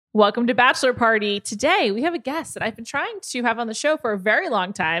Welcome to Bachelor Party. Today, we have a guest that I've been trying to have on the show for a very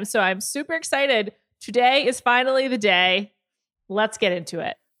long time, so I'm super excited. Today is finally the day. Let's get into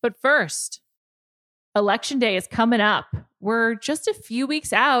it. But first, Election Day is coming up. We're just a few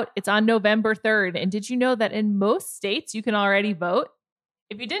weeks out. It's on November 3rd. And did you know that in most states, you can already vote?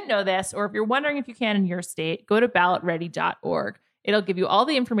 If you didn't know this, or if you're wondering if you can in your state, go to ballotready.org. It'll give you all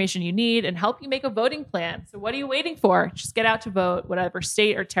the information you need and help you make a voting plan. So what are you waiting for? Just get out to vote, whatever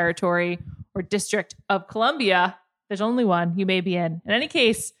state or territory or district of Columbia, there's only one you may be in. In any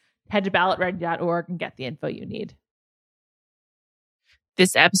case, head to ballotready.org and get the info you need.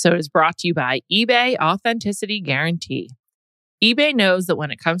 This episode is brought to you by eBay Authenticity Guarantee. eBay knows that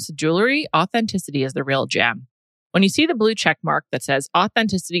when it comes to jewelry, authenticity is the real gem. When you see the blue check mark that says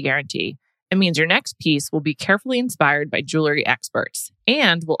Authenticity Guarantee, it means your next piece will be carefully inspired by jewelry experts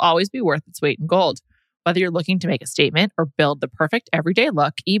and will always be worth its weight in gold. Whether you're looking to make a statement or build the perfect everyday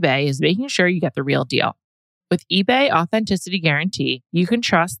look, eBay is making sure you get the real deal. With eBay Authenticity Guarantee, you can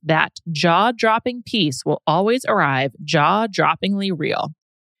trust that jaw-dropping piece will always arrive jaw-droppingly real.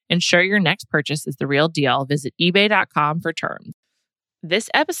 Ensure your next purchase is the real deal. Visit ebay.com for terms. This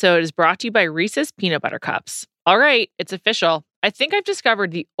episode is brought to you by Reese's Peanut Butter Cups. All right, it's official. I think I've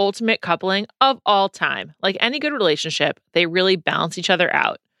discovered the ultimate coupling of all time. Like any good relationship, they really balance each other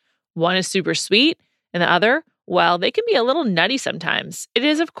out. One is super sweet, and the other, well, they can be a little nutty sometimes. It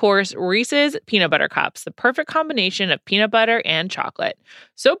is, of course, Reese's Peanut Butter Cups, the perfect combination of peanut butter and chocolate.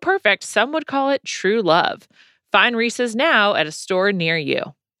 So perfect, some would call it true love. Find Reese's now at a store near you.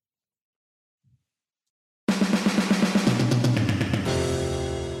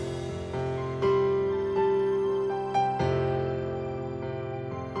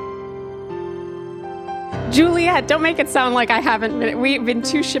 Juliet, don't make it sound like I haven't been. We've been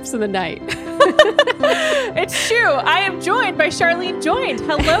two ships in the night. It's true. I am joined by Charlene Joined.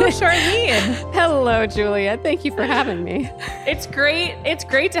 Hello, Charlene. Hello, Juliet. Thank you for having me. It's great. It's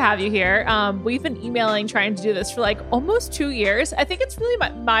great to have you here. We've been emailing, trying to do this for like almost 2 years. I think it's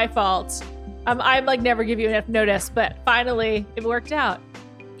really my fault. I'm like never give you enough notice, but finally it worked out.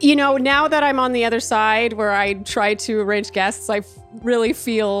 You know, now that I'm on the other side where I try to arrange guests, I really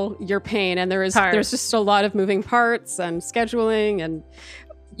feel your pain. And there's just a lot of moving parts and scheduling. And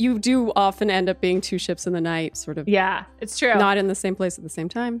you do often end up being two ships in the night, sort of. Yeah, it's true. Not in the same place at the same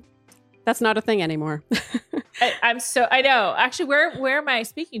time. That's not a thing anymore. I know. Actually, where am I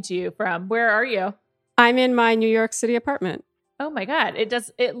speaking to you from? Where are you? I'm in my New York City apartment. Oh my God.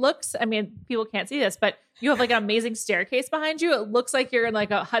 It looks, I mean, people can't see this, but you have like an amazing staircase behind you. It looks like you're in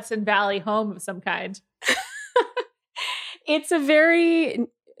like a Hudson Valley home of some kind.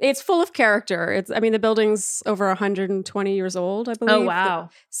 It's full of character. The building's over 120 years old, I believe. Oh,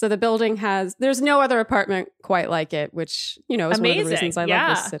 wow. So the building there's no other apartment quite like it, which, is amazing. One of the reasons I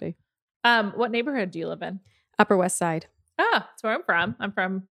love this city. What neighborhood do you live in? Upper West Side. Ah, that's where I'm from. I'm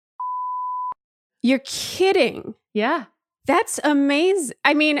from. You're kidding. Yeah. That's amazing.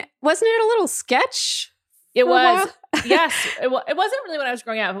 I mean, wasn't it a little sketch? It was. Yes. It wasn't really when I was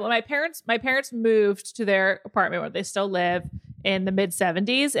growing up, but when my parents moved to their apartment where they still live in the mid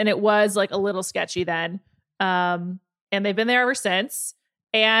 70s. And it was like a little sketchy then. And they've been there ever since.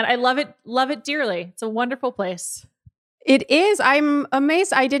 And I love it dearly. It's a wonderful place. It is. I'm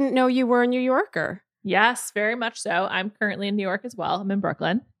amazed. I didn't know you were a New Yorker. Yes, very much so. I'm currently in New York as well. I'm in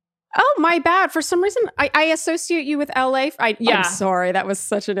Brooklyn. Oh, my bad. For some reason, I associate you with LA. I'm sorry. That was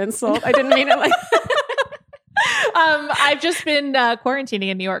such an insult. I didn't mean it like I've just been quarantining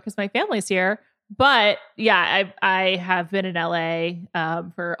in New York because my family's here. But yeah, I have been in LA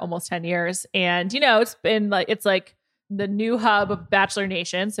for almost 10 years. And, it's like the new hub of Bachelor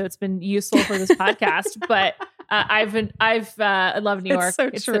Nation. So it's been useful for this podcast. But I love New York.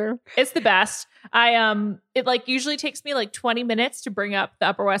 It's so true. It's the best. It like usually takes me like 20 minutes to bring up the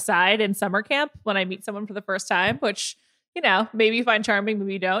Upper West Side in summer camp when I meet someone for the first time, which, maybe you find charming,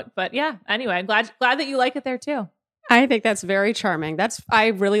 maybe you don't. But yeah, anyway, I'm glad that you like it there too. I think that's very charming. I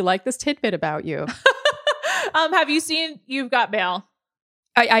really like this tidbit about you. Have you seen You've Got Mail?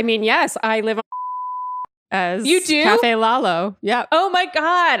 I mean, yes, I live on as you do? Cafe Lalo. Yeah. Oh my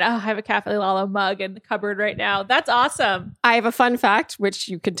God. Oh, I have a Cafe Lalo mug in the cupboard right now. That's awesome. I have a fun fact, which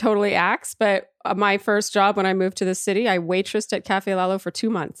you could totally axe, but my first job when I moved to the city, I waitressed at Cafe Lalo for 2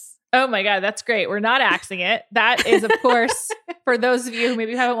 months. Oh my God, that's great. We're not axing it. That is, of course, for those of you who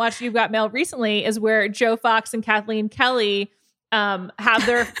maybe haven't watched You've Got Mail recently, is where Joe Fox and Kathleen Kelly have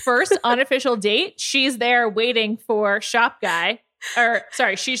their first unofficial date. She's there waiting for Shop Guy.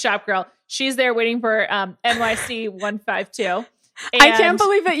 She's Shop Girl. She's there waiting for NYC 152. I can't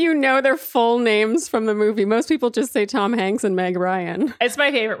believe that you know their full names from the movie. Most people just say Tom Hanks and Meg Ryan. It's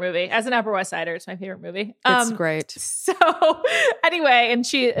my favorite movie. As an Upper West Sider, it's my favorite movie. It's great. So anyway, and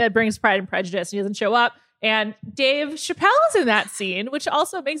she brings Pride and Prejudice. He doesn't show up. And Dave Chappelle is in that scene, which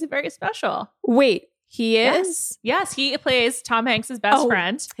also makes it very special. Wait, he is? Yes, he plays Tom Hanks' best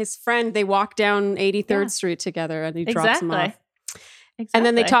friend. His friend. They walk down 83rd Street together and he drops him off. Exactly. And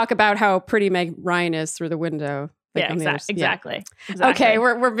then they talk about how pretty Meg Ryan is through the window. Like exactly. Okay,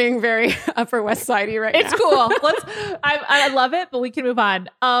 we're being very Upper West Sidey right now. It's cool. I love it, but we can move on.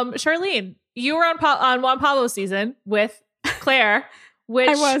 Charlene, you were on Juan Pablo's season with Claire, which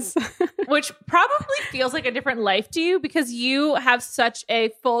I was, which probably feels like a different life to you because you have such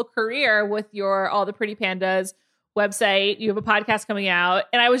a full career with your All the Pretty Pandas website. You have a podcast coming out,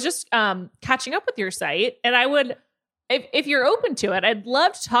 and I was just catching up with your site, and I would. If you're open to it, I'd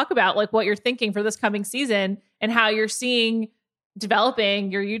love to talk about like what you're thinking for this coming season and how you're seeing developing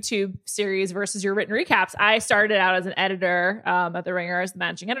your YouTube series versus your written recaps. I started out as an editor at The Ringer as the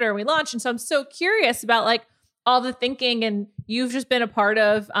managing editor when we launched. And so I'm so curious about like all the thinking, and you've just been a part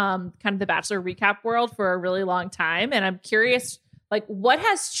of kind of the Bachelor recap world for a really long time. And I'm curious, like what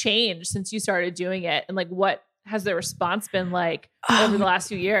has changed since you started doing it? And like, what has the response been like over the last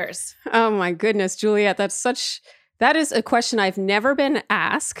few years? Oh my goodness, Juliet, that is a question I've never been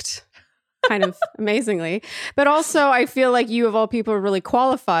asked, kind of amazingly. But also, I feel like you, of all people, are really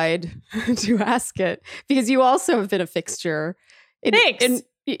qualified to ask it because you also have been a fixture. Thanks.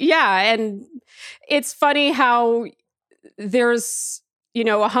 And it's funny how there's,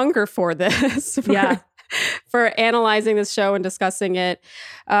 a hunger for this, for analyzing this show and discussing it.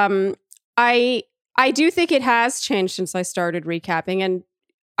 I do think it has changed since I started recapping. And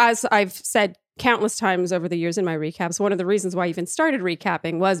as I've said countless times over the years in my recaps, one of the reasons why I even started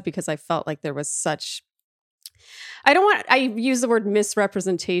recapping was because I felt like there was such, I use the word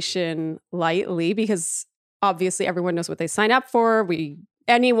misrepresentation lightly because obviously everyone knows what they sign up for.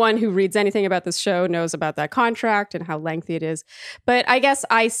 Anyone who reads anything about this show knows about that contract and how lengthy it is. But I guess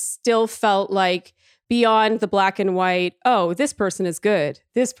I still felt like beyond the black and white, oh, this person is good,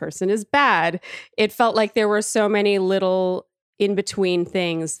 this person is bad. It felt like there were so many little in-between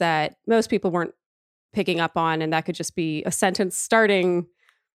things that most people weren't picking up on. And that could just be a sentence starting,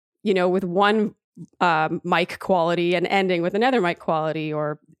 with one mic quality and ending with another mic quality,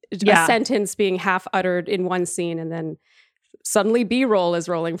 or a sentence being half uttered in one scene and then suddenly B-roll is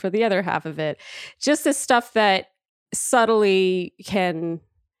rolling for the other half of it. Just this stuff that subtly can,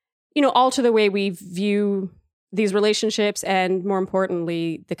 alter the way we view these relationships and, more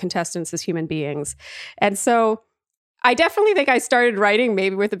importantly, the contestants as human beings. And so I definitely think I started writing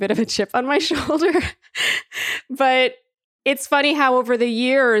maybe with a bit of a chip on my shoulder. But it's funny how over the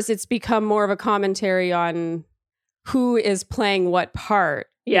years it's become more of a commentary on who is playing what part.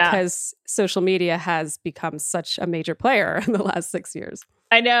 Yeah. Because social media has become such a major player in the last 6 years.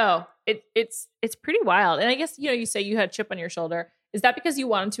 I know. It's pretty wild. And I guess, you say you had a chip on your shoulder. Is that because you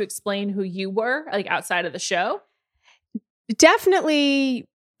wanted to explain who you were, like outside of the show? Definitely,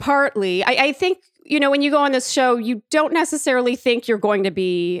 partly. I think, when you go on this show, you don't necessarily think you're going to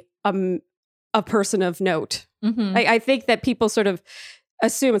be a person of note. Mm-hmm. I think that people sort of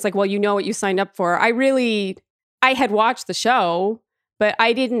assume it's like, well, you know what you signed up for. I had watched the show, but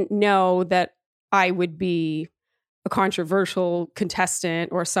I didn't know that I would be a controversial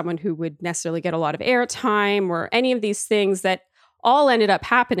contestant or someone who would necessarily get a lot of airtime or any of these things that all ended up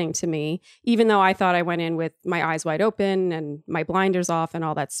happening to me, even though I thought I went in with my eyes wide open and my blinders off and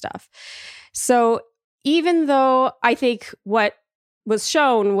all that stuff. So even though I think what was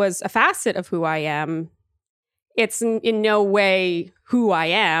shown was a facet of who I am, it's in no way who I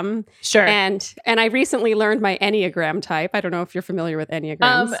am. Sure. And I recently learned my Enneagram type. I don't know if you're familiar with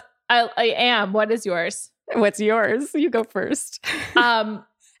Enneagrams. I am. What is yours? What's yours? You go first. I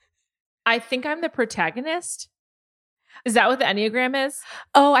think I'm the protagonist. Is that what the Enneagram is?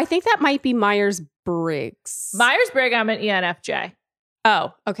 Oh, I think that might be Myers-Briggs. Myers-Briggs, I'm an ENFJ.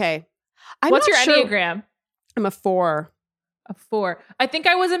 Oh, okay. What's your Enneagram? I'm a 4. A 4. I think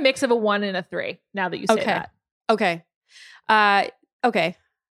I was a mix of a 1 and a 3, now that you say that. Okay. Okay.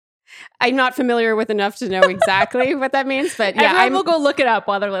 I'm not familiar with enough to know exactly what that means, but yeah. Everyone will go look it up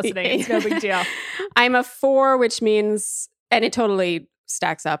while they're listening. It's no big deal. I'm a 4, which means, and it totally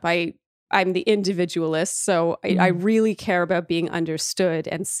stacks up. I'm the individualist, so I really care about being understood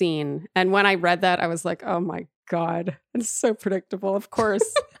and seen. And when I read that, I was like, oh my God, it's so predictable, of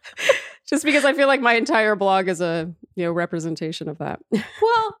course. Just because I feel like my entire blog is a representation of that.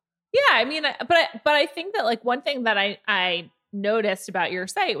 Well, yeah, I mean, but I think that like one thing that I noticed about your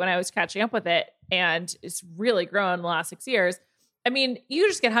site when I was catching up with it, and it's really grown in the last 6 years, I mean, you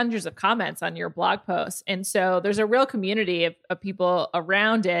just get hundreds of comments on your blog posts. And so there's a real community of people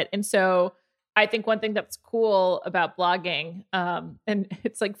around it. And so I think one thing that's cool about blogging, and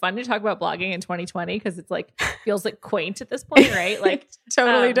it's like fun to talk about blogging in 2020 because it's like feels like quaint at this point, right? Like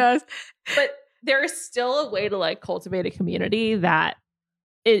totally does. But there is still a way to like cultivate a community that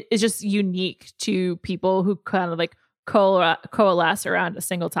is just unique to people who kind of like coalesce around a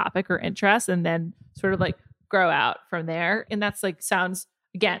single topic or interest and then sort of like grow out from there. And that's like sounds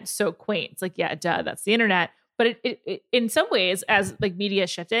again so quaint. It's like, yeah, duh, that's the internet. But it in some ways, as like media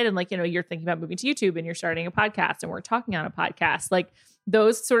shifted and like, you know, you're thinking about moving to YouTube and you're starting a podcast and we're talking on a podcast, like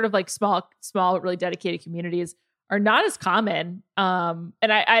those sort of like small, really dedicated communities are not as common. And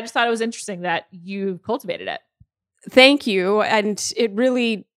I just thought it was interesting that you cultivated it. Thank you. And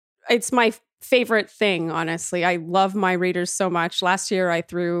it's my favorite thing, honestly. I love my readers so much. Last year I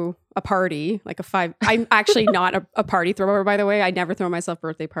threw a party, I'm actually not a party thrower, by the way. I never throw myself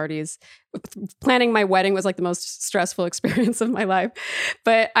birthday parties. Planning my wedding was like the most stressful experience of my life.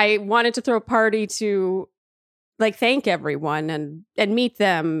 But I wanted to throw a party to like thank everyone and meet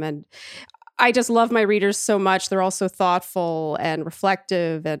them. And I just love my readers so much. They're all so thoughtful and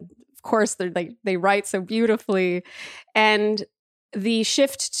reflective. And of course, they write so beautifully. And the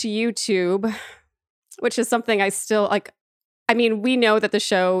shift to YouTube, which is something I still like. I mean, we know that the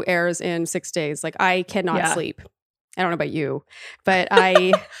show airs in 6 days. Like, I cannot sleep. I don't know about you, but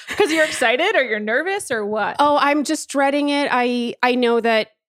because you're excited or you're nervous or what? Oh, I'm just dreading it. I know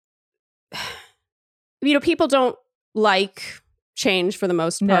that, you know, people don't like change for the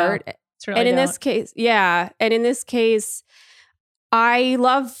most part. And in this case, and in this case, I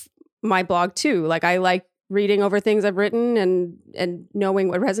love my blog too. Like, I like reading over things I've written and knowing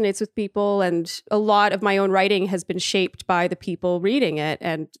what resonates with people. And a lot of my own writing has been shaped by the people reading it.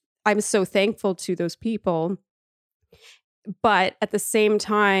 And I'm so thankful to those people. But at the same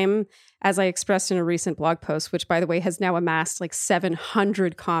time, as I expressed in a recent blog post, which by the way has now amassed like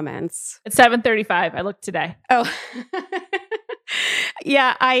 700 comments. It's 7:35. I looked today. Oh,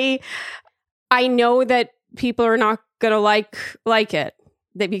 yeah. I know that people are not going to like it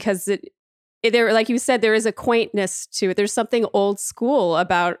because there, like you said, there is a quaintness to it. There's something old school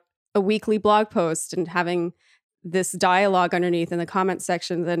about a weekly blog post and having this dialogue underneath in the comment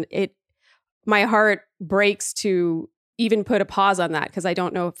sections. And my heart breaks to even put a pause on that because I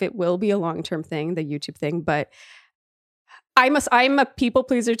don't know if it will be a long-term thing, the YouTube thing. But I'm a people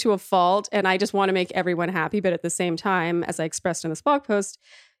pleaser to a fault, and I just want to make everyone happy. But at the same time, as I expressed in this blog post,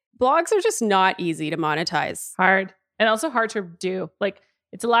 blogs are just not easy to monetize. Hard. And also hard to do. Like,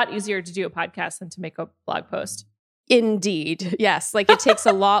 it's a lot easier to do a podcast than to make a blog post. Indeed. Yes. Like, it takes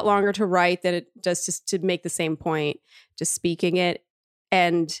a lot longer to write than it does just to make the same point, just speaking it.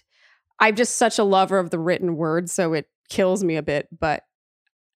 And I'm just such a lover of the written word, so it kills me a bit. But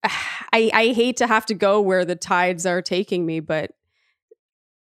I hate to have to go where the tides are taking me. But,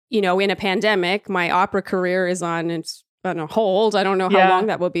 you know, in a pandemic, my opera career is on a hold. I don't know how long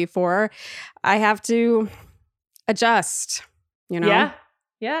that will be for. I have to adjust, you know? Yeah.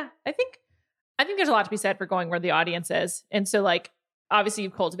 Yeah. I think there's a lot to be said for going where the audience is. And so, like, obviously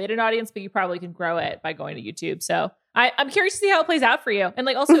you've cultivated an audience, but you probably can grow it by going to YouTube. So I'm curious to see how it plays out for you. And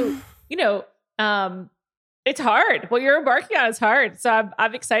like, also, you know, it's hard. What you're embarking on is hard. So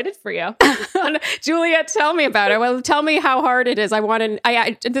I'm excited for you. Juliet, tell me about it. Well, tell me how hard it is.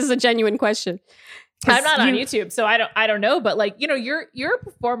 This is a genuine question. I'm not on YouTube, so I don't know. But like, you know, you're a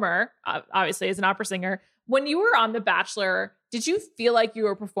performer, obviously, as an opera singer. When you were on The Bachelor, did you feel like you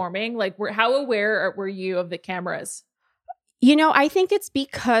were performing? Like, how aware were you of the cameras? You know, I think it's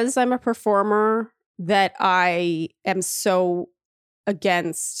because I'm a performer that I am so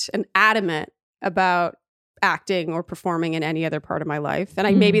against and adamant about acting or performing in any other part of my life.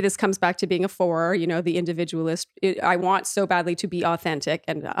 And maybe this comes back to being a four, you know, the individualist. I want so badly to be authentic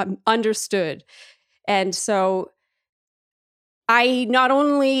and understood. And so I not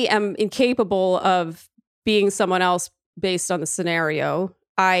only am incapable of being someone else based on the scenario,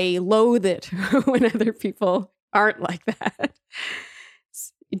 I loathe it when other people aren't like that.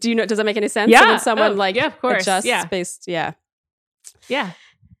 Do you know, does that make any sense? Yeah. So when someone of course. Adjusts based, yeah.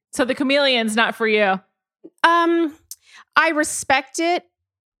 So the chameleon's not for you. I respect it,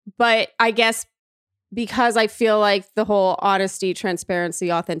 but I guess because I feel like the whole honesty,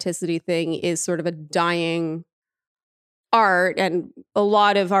 transparency, authenticity thing is sort of a dying art, and a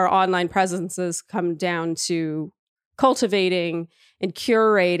lot of our online presences come down to cultivating and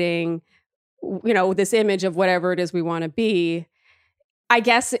curating, you know, this image of whatever it is we want to be. I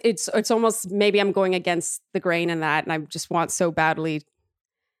guess it's almost, maybe I'm going against the grain in that, and I just want so badly.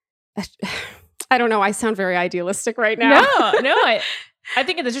 I don't know. I sound very idealistic right now. No, I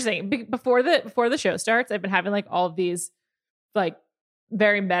think it's interesting. Before the show starts, I've been having like all of these like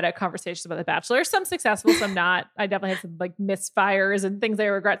very meta conversations about The Bachelor. Some successful, some not. I definitely had some like misfires and things I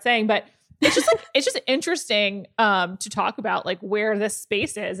regret saying, but it's just interesting to talk about like where this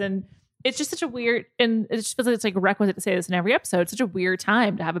space is. And it's just such a weird, and it just feels like it's like requisite to say this in every episode. It's such a weird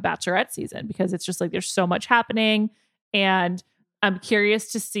time to have a Bachelorette season because it's just like there's so much happening. And I'm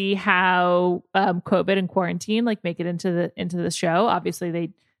curious to see how COVID and quarantine like make it into the show.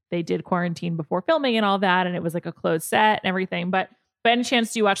 Obviously, they did quarantine before filming and all that, and it was like a closed set and everything. But by any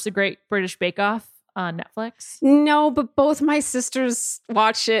chance, do you watch the Great British Bake Off on Netflix? No, but both my sisters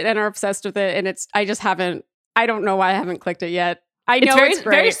watch it and are obsessed with it, and I don't know why I haven't clicked it yet. I know it's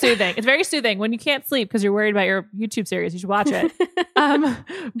great. Very soothing. It's very soothing. When you can't sleep because you're worried about your YouTube series, you should watch it.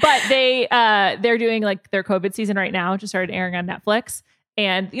 But they're doing like their COVID season right now. It just started airing on Netflix.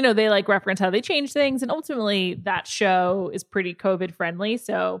 And, you know, they like reference how they change things. And ultimately that show is pretty COVID friendly.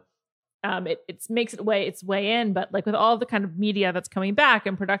 So it makes its way in. But like with all the kind of media that's coming back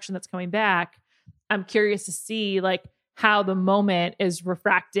and production that's coming back, I'm curious to see like how the moment is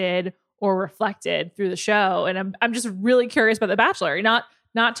refracted or reflected through the show. And I'm just really curious about The Bachelor. Not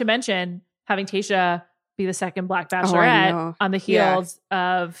to mention having Tayshia be the second Black Bachelorette on the heels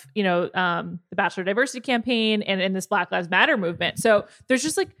of, you know, the Bachelor Diversity Campaign and in this Black Lives Matter movement. So there's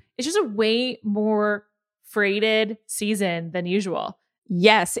just like, it's just a way more freighted season than usual.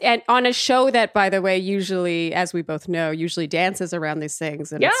 Yes. And on a show that, by the way, usually, as we both know, usually dances around these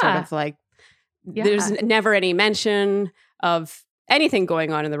things. And it's sort of like, there's never any mention of anything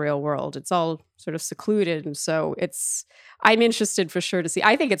going on in the real world. It's all sort of secluded. And so I'm interested for sure to see.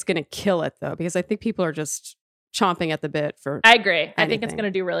 I think it's going to kill it though, because I think people are just chomping at the bit for I agree. anything. I think it's going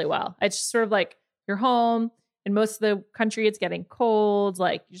to do really well. It's just sort of like you're home. In most of the country, it's getting cold.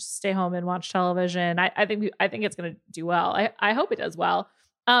 Like you just stay home and watch television. I think it's going to do well. I hope it does well.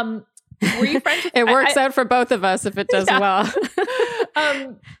 Were you friends with It works out for both of us if it does well.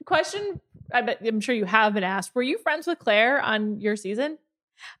 Question. I'm sure you have been asked. Were you friends with Claire on your season?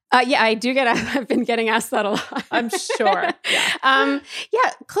 Yeah, I do I've been getting asked that a lot. I'm sure. Yeah.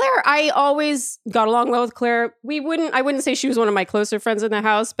 Claire, I always got along well with Claire. I wouldn't say she was one of my closer friends in the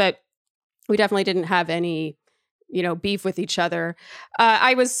house, but we definitely didn't have any, you know, beef with each other.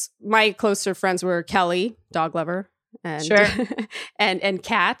 My closer friends were Kelly, dog lover, and sure. and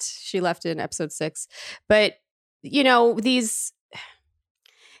Kat. She left in episode 6. But, you know,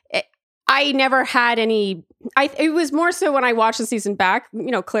 I never had any. It was more so when I watched the season back.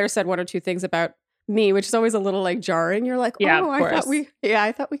 You know, Claire said one or two things about me, which is always a little like jarring. You're like, I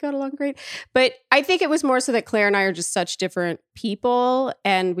thought we got along great. But I think it was more so that Claire and I are just such different people,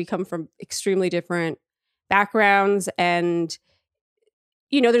 and we come from extremely different backgrounds, and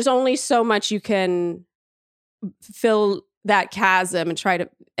you know, there's only so much you can fill that chasm and try to,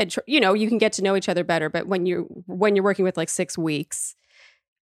 you know, you can get to know each other better. But when you're working with like 6 weeks.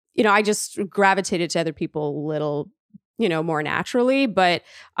 You know, I just gravitated to other people a little, you know, more naturally. But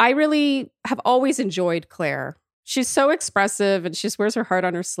I really have always enjoyed Claire. She's so expressive and she just wears her heart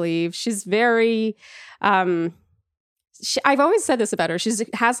on her sleeve. She's very, I've always said this about her. She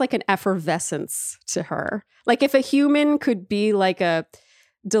has like an effervescence to her. Like if a human could be like a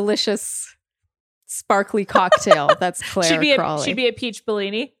delicious, sparkly cocktail, that's Claire Crawley. She'd be a peach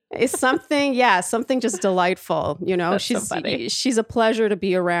Bellini. It's something just delightful. You know, she's a pleasure to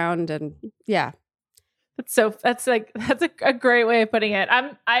be around, and yeah. That's a great way of putting it.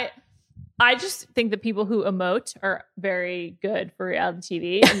 I just think that people who emote are very good for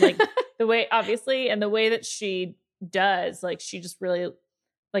reality TV, and like the way that she does, like she just really,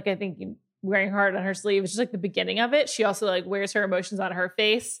 like I think wearing her heart on her sleeve is just like the beginning of it. She also like wears her emotions on her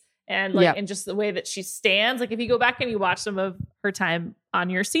face. And like, and just the way that she stands, like if you go back and you watch some of her time on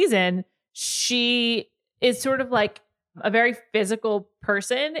your season, she is sort of like a very physical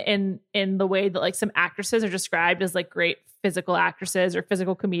person in the way that like some actresses are described as like great physical actresses or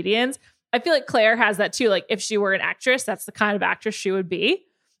physical comedians. I feel like Claire has that too. Like if she were an actress, that's the kind of actress she would be.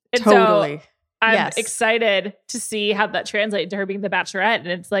 And totally. So I'm excited to see how that translates to her being the Bachelorette. And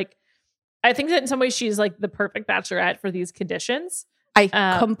it's like, I think that in some ways she's like the perfect Bachelorette for these conditions. I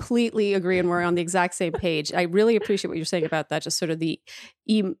completely agree, and we're on the exact same page. I really appreciate what you're saying about that, just sort of the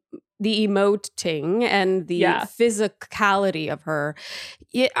emoting and the physicality of her.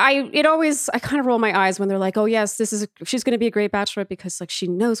 I kind of roll my eyes when they're like, oh yes, she's going to be a great Bachelorette because like she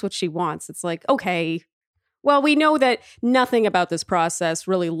knows what she wants. It's like, okay, well, we know that nothing about this process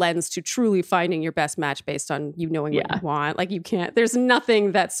really lends to truly finding your best match based on you knowing what you want. Like there's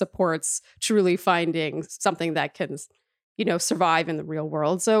nothing that supports truly finding something that can, you know, survive in the real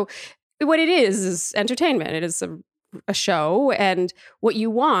world. So what it is entertainment. It is a show. And what you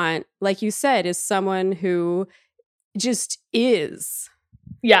want, like you said, is someone who just is.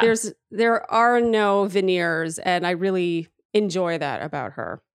 Yeah. There are no veneers. And I really enjoy that about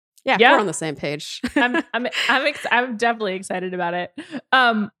her. Yeah. We're on the same page. I'm definitely excited about it.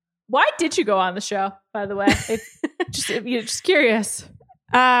 Why did you go on the show, by the way? Just curious.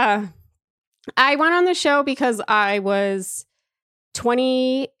 I went on the show because I was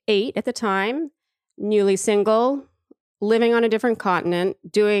 28 at the time, newly single, living on a different continent,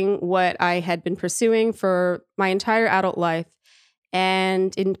 doing what I had been pursuing for my entire adult life,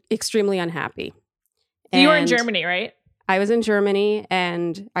 and extremely unhappy. You were in Germany, right? I was in Germany,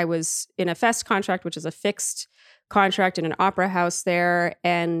 and I was in a Fest contract, which is a fixed contract in an opera house there.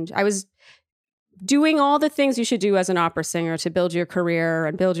 And I was doing all the things you should do as an opera singer to build your career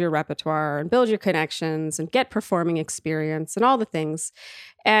and build your repertoire and build your connections and get performing experience and all the things.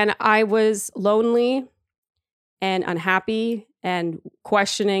 And I was lonely and unhappy and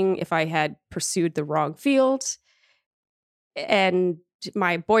questioning if I had pursued the wrong field. And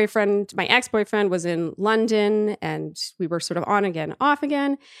my ex-boyfriend was in London, and we were sort of on again, off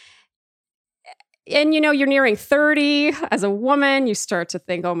again. And, you're nearing 30 as a woman. You start to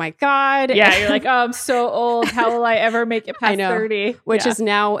think, oh, my God. Yeah, you're like, oh, I'm so old. How will I ever make it past 30? Which is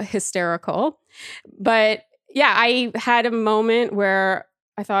now hysterical. But yeah, I had a moment where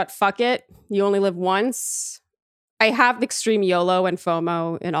I thought, fuck it. You only live once. I have extreme YOLO and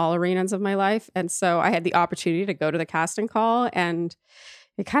FOMO in all arenas of my life. And so I had the opportunity to go to the casting call, and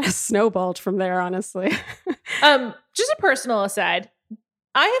it kind of snowballed from there, honestly. Just a personal aside.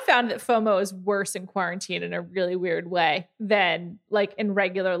 I have found that FOMO is worse in quarantine in a really weird way than like in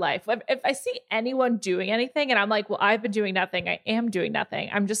regular life. If I see anyone doing anything and I'm like, well, I've been doing nothing, I am doing nothing,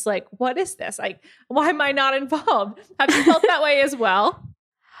 I'm just like, what is this? Why am I not involved? Have you felt that way as well?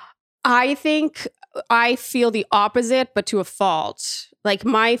 I think I feel the opposite, but to a fault. Like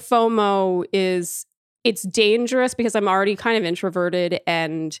my FOMO it's dangerous because I'm already kind of introverted,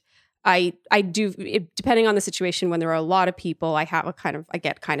 and I do, depending on the situation, when there are a lot of people, I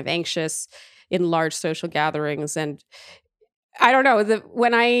get kind of anxious in large social gatherings. And I don't know,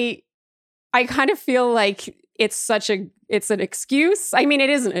 when I kind of feel like it's an excuse. I mean,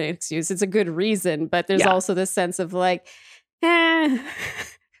 it isn't an excuse. It's a good reason, but there's also this sense of like,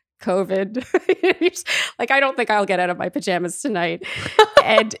 COVID. Like, I don't think I'll get out of my pajamas tonight.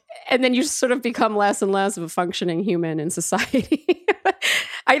 and then you sort of become less and less of a functioning human in society.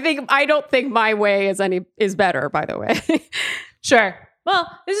 I don't think my way is better, by the way. Sure.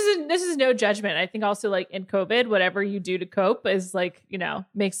 Well, this is no judgment. I think also like in COVID, whatever you do to cope is like,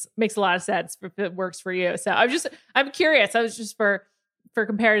 makes a lot of sense if it works for you. So I'm curious. I was just for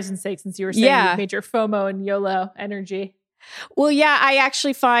comparison's sake, since you were saying you made your FOMO and YOLO energy. Well, yeah, I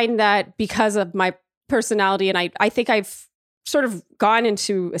actually find that because of my personality, and I think I've sort of gone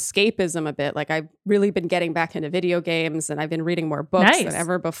into escapism a bit. Like I've really been getting back into video games, and I've been reading more books than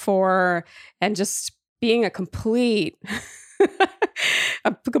ever before, and just being a complete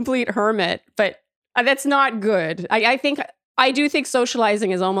hermit. But that's not good. I do think socializing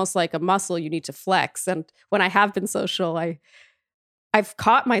is almost like a muscle you need to flex. And when I have been social, I've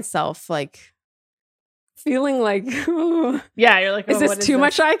caught myself like feeling like, you're like, is this too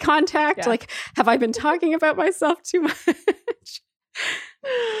much eye contact? Yeah. Like, have I been talking about myself too much?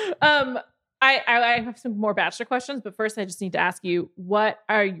 I have some more bachelor questions, but first I just need to ask you, what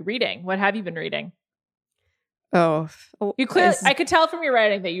are you reading? What have you been reading? I could tell from your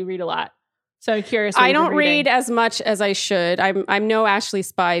writing that you read a lot. So I'm curious. I don't read as much as I should. I'm no Ashley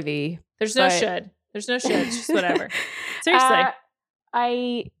Spivey. There's no should. It's just whatever. Seriously.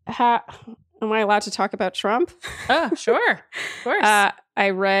 Am I allowed to talk about Trump? Oh, sure. Of course. I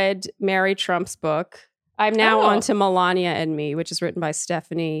read Mary Trump's book. I'm now on to Melania and Me, which is written by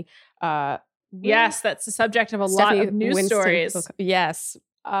Stephanie. Yes, that's the subject of a lot of news stories. Book. Yes.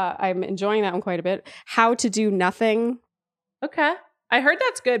 I'm enjoying that one quite a bit. How to Do Nothing. Okay. I heard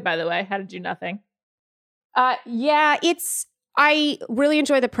that's good, by the way. How to Do Nothing. I really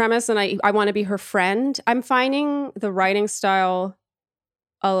enjoy the premise, and I want to be her friend. I'm finding the writing style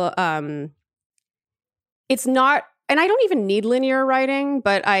it's not, and I don't even need linear writing,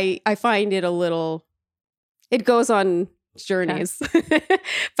 but I find it it goes on journeys. Okay.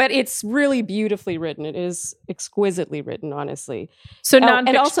 But it's really beautifully written. It is exquisitely written, honestly. So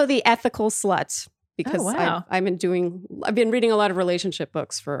and also The Ethical Slut, because I've been reading a lot of relationship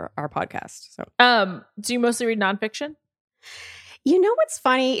books for our podcast. So, do you mostly read nonfiction? You know what's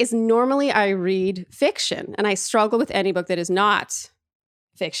funny is normally I read fiction, and I struggle with any book that is not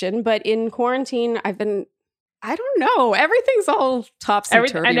fiction. But in quarantine, I've been I don't know. Everything's all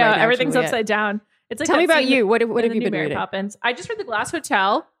topsy-turvy. I know. Right now, everything's Juliet. upside down. It's like Tell me about you. What have you been Mary reading? Poppins. I just read The Glass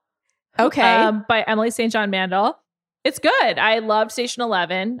Hotel. Okay. By Emily St. John Mandel. It's good. I loved Station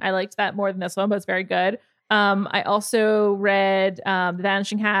 11. I liked that more than this one, but it's very good. I also read The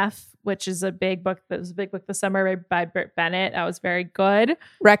Vanishing Half, which is a big book. That was a big book this summer by Britt Bennett. That was very good.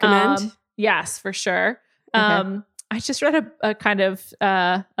 Recommend? Yes, for sure. Okay. I just read a kind of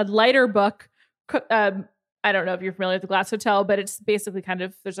a lighter book. I don't know if you're familiar with The Glass Hotel, but it's basically kind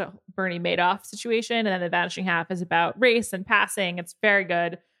of, there's a Bernie Madoff situation, and then The Vanishing Half is about race and passing. It's very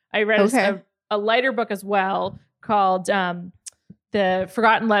good. I read a lighter book as well called The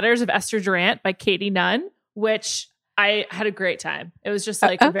Forgotten Letters of Esther Durant by Katie Nunn, which I had a great time. It was just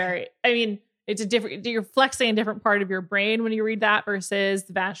like it's a different, you're flexing a different part of your brain when you read that versus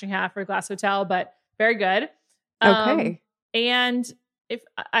The Vanishing Half or Glass Hotel, but very good. Okay. And if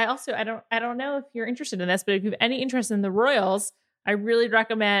I don't know if you're interested in this, but if you have any interest in the Royals, I really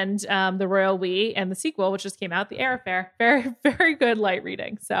recommend The Royal We and the sequel, which just came out, The Air Affair. Very, very good light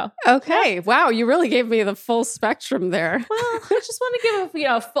reading. So okay, wow, you really gave me the full spectrum there. Well, I just want to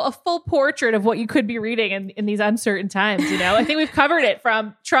give a full portrait of what you could be reading in these uncertain times. I think we've covered it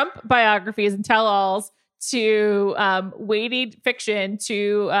from Trump biographies and tell-alls to weighty fiction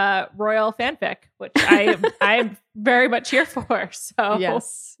to royal fanfic, which I am very much here for. So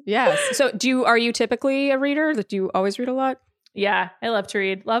yes. So are you typically a reader? Do you always read a lot? Yeah, I love to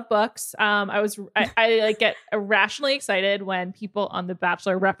read. Love books. I like get irrationally excited when people on The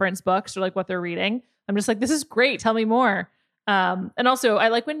Bachelor reference books or like what they're reading. I'm just like, this is great. Tell me more. And also, I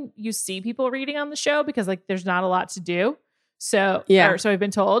like when you see people reading on the show because like there's not a lot to do. So so I've been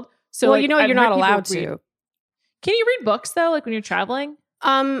told. So well, like, you're not allowed to. Can you read books though? Like when you're traveling?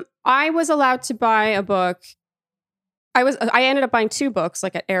 I was allowed to buy a book. I ended up buying 2 books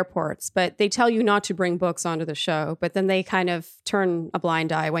like at airports, but they tell you not to bring books onto the show, but then they kind of turn a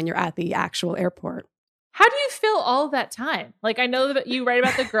blind eye when you're at the actual airport. How do you fill all of that time? Like I know that you write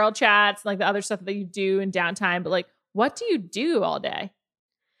about the girl chats and like the other stuff that you do in downtime, but like what do you do all day?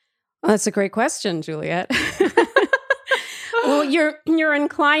 Well, that's a great question, Juliet. Well, you're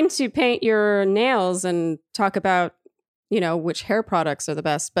inclined to paint your nails and talk about, which hair products are the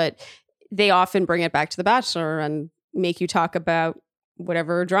best, but they often bring it back to The Bachelor and make you talk about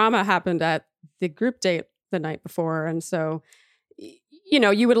whatever drama happened at the group date the night before. And so,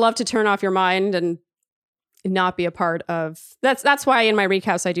 you would love to turn off your mind and not be a part of that's why in my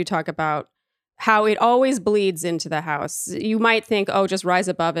recaps I do talk about how it always bleeds into the house. You might think, oh, just rise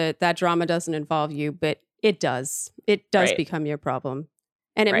above it. That drama doesn't involve you, but it does. It does become your problem.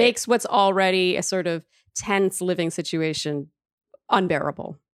 And it makes what's already a sort of tense living situation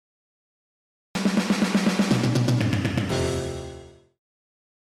unbearable.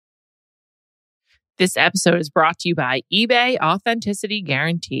 This episode is brought to you by eBay Authenticity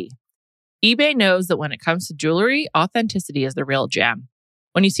Guarantee. eBay knows that when it comes to jewelry, authenticity is the real gem.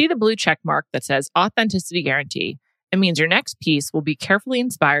 When you see the blue check mark that says Authenticity Guarantee, it means your next piece will be carefully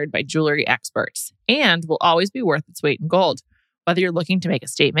inspired by jewelry experts and will always be worth its weight in gold. Whether you're looking to make a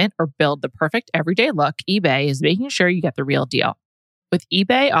statement or build the perfect everyday look, eBay is making sure you get the real deal. With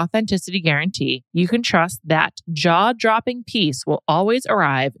eBay Authenticity Guarantee, you can trust that jaw-dropping piece will always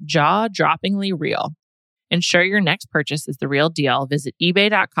arrive jaw-droppingly real. Ensure your next purchase is the real deal. Visit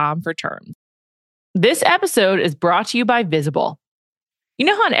ebay.com for terms. This episode is brought to you by Visible. You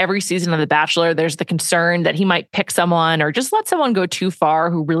know how in every season of The Bachelor, there's the concern that he might pick someone or just let someone go too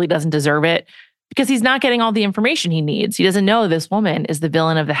far who really doesn't deserve it because he's not getting all the information he needs. He doesn't know this woman is the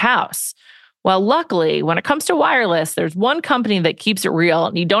villain of the house. Well, luckily, when it comes to wireless, there's one company that keeps it real,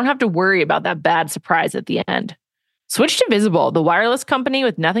 and you don't have to worry about that bad surprise at the end. Switch to Visible, the wireless company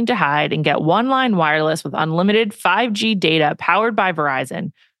with nothing to hide, and get one-line wireless with unlimited 5G data powered by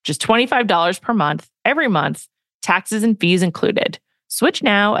Verizon. Just $25 per month, every month, taxes and fees included. Switch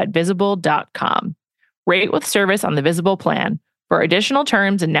now at Visible.com. Rate with service on the Visible plan. For additional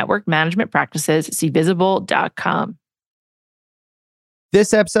terms and network management practices, see Visible.com.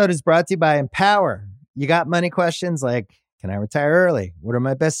 This episode is brought to you by Empower. You got money questions like, can I retire early? What are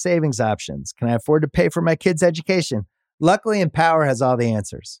my best savings options? Can I afford to pay for my kids' education? Luckily, Empower has all the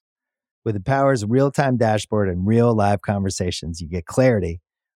answers. With Empower's real-time dashboard and real live conversations, you get clarity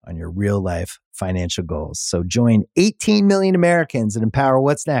on your real-life financial goals. So join 18 million Americans and empower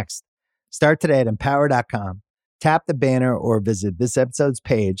what's next. Start today at empower.com. Tap the banner or visit this episode's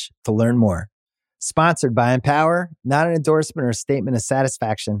page to learn more. Sponsored by Empower, not an endorsement or a statement of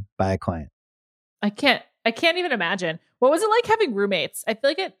satisfaction by a client. I can't even imagine. What was it like having roommates? I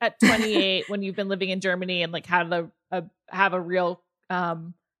feel like at 28, when you've been living in Germany and like have a real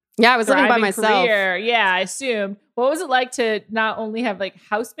Yeah, I was living by myself. Career. Yeah, I assumed. What was it like to not only have like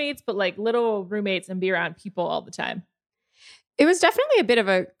housemates, but like little roommates and be around people all the time? It was definitely a bit of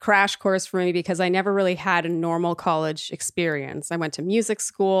a crash course for me because I never really had a normal college experience. I went to music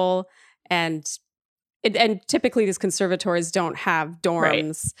school, and typically these conservatories don't have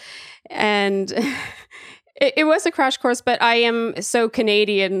dorms. Right. And it was a crash course, but I am so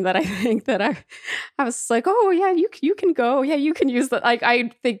Canadian that I think that I was like, oh yeah, you can go. Yeah, you can use that. Like, I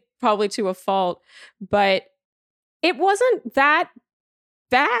think probably to a fault, but it wasn't that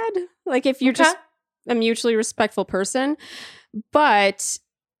bad. Like, if you're just a mutually respectful person. But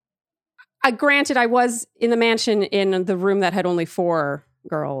granted, I was in the mansion in the room that had only 4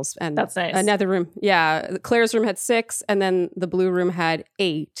 girls, and that's nice. Another room, yeah, Claire's room had 6, and then the blue room had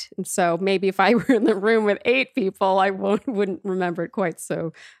 8. And so maybe if I were in the room with 8 people, I wouldn't remember it quite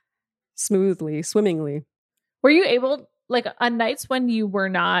so swimmingly. Were you able, like, on nights when you were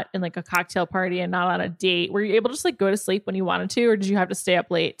not in like a cocktail party and not on a date, were you able to just like go to sleep when you wanted to, or did you have to stay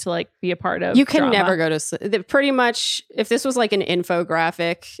up late to like be a part of? You can drama? never go to sleep. Pretty much, if this was like an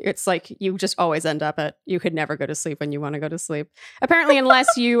infographic, it's like you just always end up you could never go to sleep when you want to go to sleep. Apparently,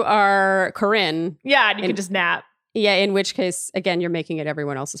 unless you are Corinne. Yeah, and you can just nap. Yeah, in which case, again, you're making it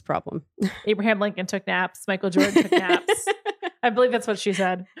everyone else's problem. Abraham Lincoln took naps. Michael Jordan took naps. I believe that's what she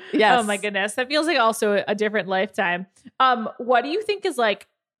said. Yes. Oh my goodness. That feels like also a different lifetime. What do you think is like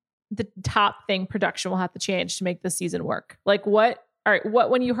the top thing production will have to change to make this season work? Like what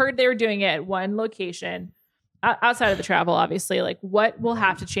when you heard they were doing it at one location, outside of the travel, obviously, like what will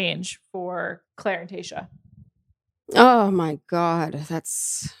have to change for Claire and Tayshia? Oh my God.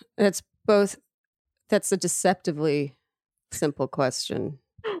 That's a deceptively simple question.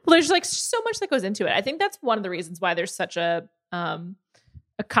 Well, there's like so much that goes into it. I think that's one of the reasons why there's such a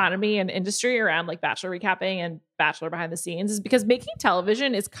economy and industry around like Bachelor recapping and Bachelor behind the scenes, is because making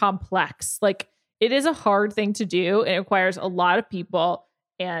television is complex. Like, it is a hard thing to do. It requires a lot of people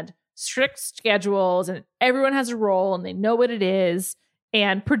and strict schedules, and everyone has a role and they know what it is.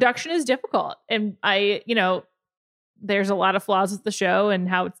 And production is difficult. And there's a lot of flaws with the show and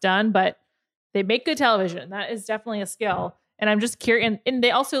how it's done, but they make good television. That is definitely a skill. And I'm just curious. And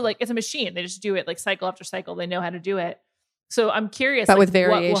they also, like, it's a machine. They just do it like cycle after cycle. They know how to do it. So I'm curious, but like, with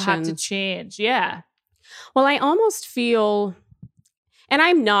variation, what will have to change? Yeah. Well, I almost feel, and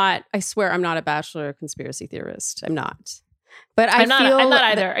I swear I'm not a Bachelor conspiracy theorist. I'm not. But I'm not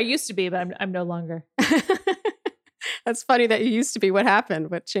either. I used to be, but I'm no longer. That's funny that you used to be. What happened?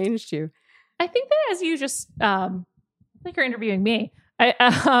 What changed you? I think that as you just, like you're interviewing me.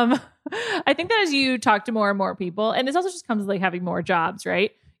 I think that as you talk to more and more people, and this also just comes with like having more jobs,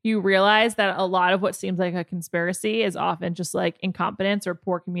 right? You realize that a lot of what seems like a conspiracy is often just like incompetence or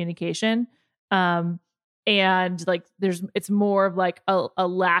poor communication. And like it's more of like a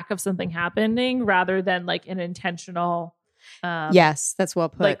lack of something happening rather than like an intentional yes, that's well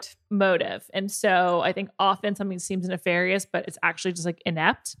put. Like motive. And so I think often something seems nefarious, but it's actually just like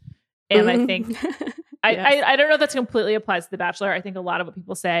inept. And I think yes. I don't know if that's completely applies to The Bachelor. I think a lot of what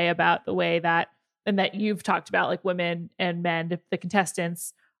people say about the way that, and that you've talked about, like women and men, the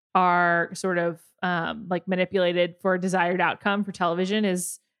contestants are sort of like manipulated for a desired outcome for television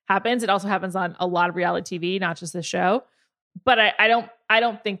happens. It also happens on a lot of reality TV, not just this show. But I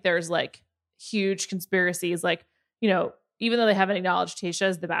don't think there's like huge conspiracies, like, even though they haven't acknowledged Tayshia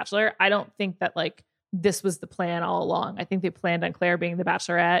as The Bachelor, I don't think that like this was the plan all along. I think they planned on Claire being the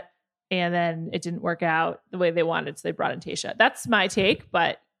Bachelorette, and then it didn't work out the way they wanted, so they brought in Tayshia. That's my take,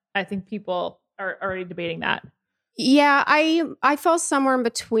 but I think people are already debating that. Yeah, I fall somewhere in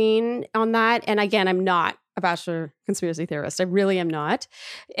between on that. And again, I'm not a Bachelor conspiracy theorist. I really am not.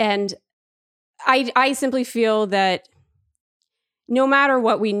 And I simply feel that no matter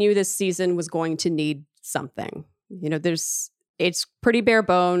what, we knew this season was going to need something. It's pretty bare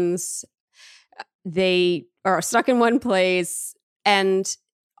bones. They are stuck in one place, and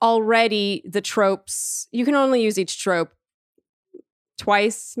already the tropes, you can only use each trope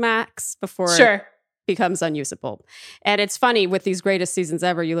twice max before it becomes unusable. And it's funny with these greatest seasons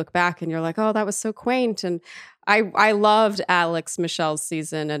ever, you look back and you're like, oh, that was so quaint. And I loved Alex Michelle's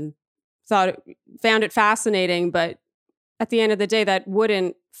season and found it fascinating. But at the end of the day, that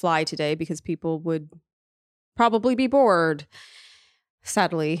wouldn't fly today because people would probably be bored.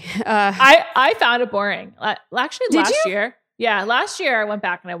 Sadly. I found it boring. Actually, last year I went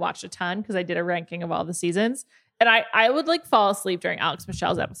back and I watched a ton because I did a ranking of all the seasons. And I would like fall asleep during Alex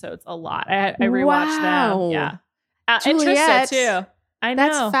Michelle's episodes a lot. I rewatched them. Yeah. Juliet, too. I know.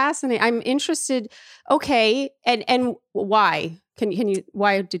 That's fascinating. I'm interested. Okay. And why? Can you,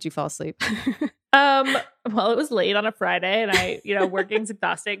 why did you fall asleep? Well, it was late on a Friday and I, working's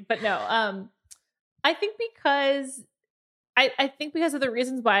exhausting, but no, I think because of the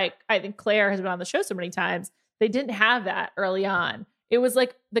reasons why I think Claire has been on the show so many times, they didn't have that early on. It was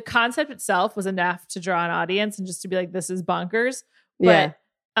like the concept itself was enough to draw an audience and just to be like, this is bonkers. But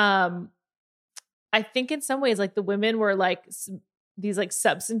I think in some ways, like the women were like these like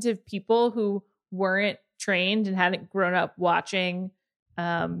substantive people who weren't trained and hadn't grown up watching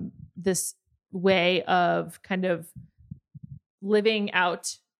this way of kind of living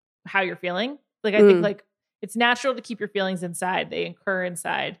out how you're feeling. Like, I think like it's natural to keep your feelings inside. They incur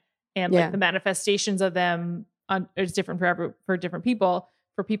inside. And like the manifestations of them is different for different people.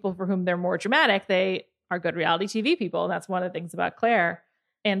 For people for whom they're more dramatic, they are good reality TV people. And that's one of the things about Claire.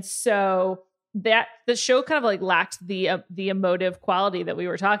 And so that the show kind of like lacked the emotive quality that we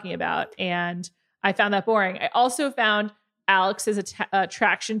were talking about. And I found that boring. I also found Alex's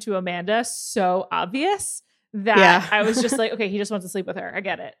attraction to Amanda so obvious that I was just like, okay, he just wants to sleep with her. I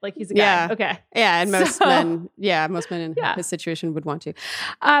get it. Like, he's a guy. Okay. Yeah. And most men in his situation would want to.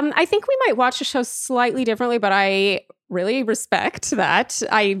 I think we might watch the show slightly differently, but I really respect that.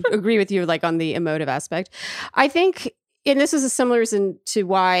 I agree with you, like, on the emotive aspect. I think, and this is a similar reason to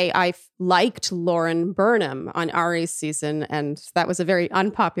why I liked Lauren Burnham on Ari's season, and that was a very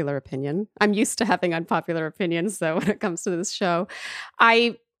unpopular opinion. I'm used to having unpopular opinions, though, when it comes to this show.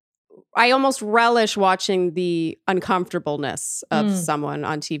 I almost relish watching the uncomfortableness of someone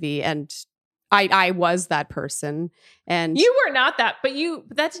on TV, and I was that person. And you were not that, but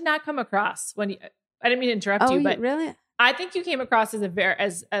that did not come across when I didn't mean to interrupt you, but really, I think you came across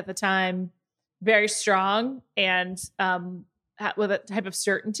as at the time very strong and with a type of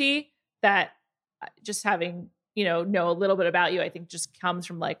certainty that just having know a little bit about you, I think just comes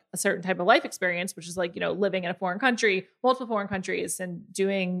from like a certain type of life experience, which is like, living in a foreign country, multiple foreign countries, and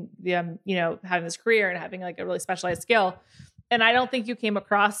doing the, having this career and having like a really specialized skill. And I don't think you came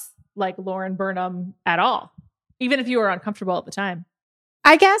across like Lauren Burnham at all, even if you were uncomfortable at the time.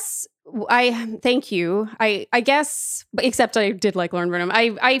 I guess thank you. I guess, except I did like Lauren Burnham.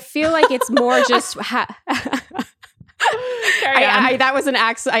 I feel like it's more just that was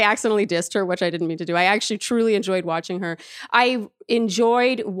I accidentally dissed her, which I didn't mean to do. I actually truly enjoyed watching her. I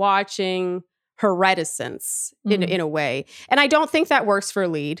enjoyed watching her reticence in a way. And I don't think that works for a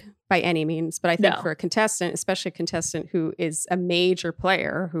lead by any means, but I think for a contestant, especially a contestant who is a major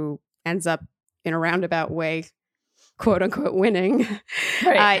player who ends up in a roundabout way, quote unquote, winning.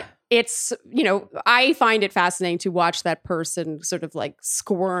 Right. It's, I find it fascinating to watch that person sort of like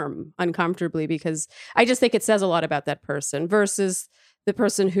squirm uncomfortably, because I just think it says a lot about that person versus the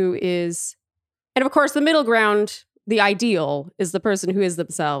person who is, and of course the middle ground, the ideal is the person who is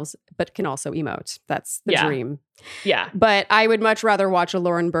themselves, but can also emote. That's the dream. Yeah. But I would much rather watch a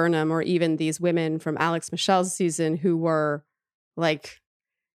Lauren Burnham or even these women from Alex Michelle's season who were like,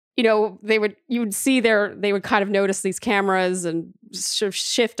 they would kind of notice these cameras and sort of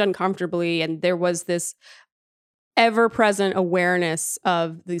shift uncomfortably. And there was this ever-present awareness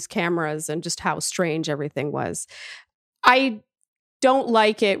of these cameras and just how strange everything was. I don't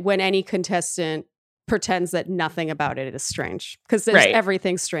like it when any contestant pretends that nothing about it is strange, because there's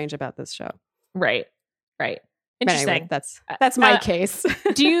everything strange about this show. Right. Interesting. Anyway, that's my case.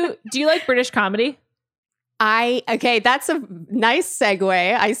 Do you like British comedy? That's a nice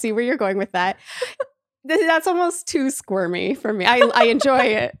segue. I see where you're going with that. That's almost too squirmy for me. I enjoy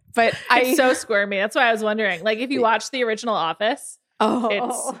it, but it's so squirmy. That's why I was wondering. Like, if you watch the original Office,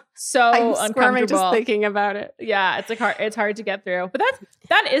 it's so I'm uncomfortable just thinking about it. Yeah, it's hard to get through. But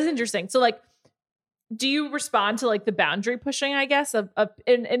that is interesting. So, like, do you respond to like the boundary pushing, I guess, of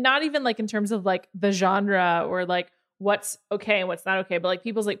and not even like in terms of like the genre or like what's okay and what's not okay, but like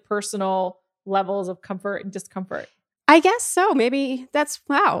people's like personal levels of comfort and discomfort? I guess so. Maybe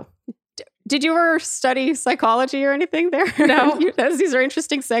wow. Did you ever study psychology or anything there? No. These are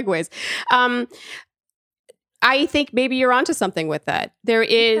interesting segues. I think maybe you're onto something with that. There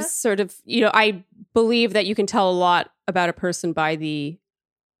is sort of, I believe that you can tell a lot about a person by the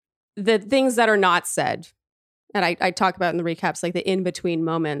things that are not said. And I talk about in the recaps, like the in-between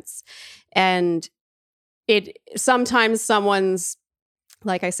moments. And sometimes someone's,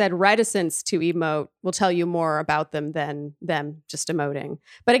 like I said, reticence to emote will tell you more about them than them just emoting.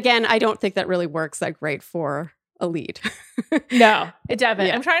 But again, I don't think that really works that great for a lead. No, it definitely.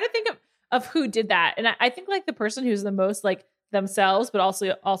 Yeah. I'm trying to think of who did that. And I think like the person who's the most like themselves, but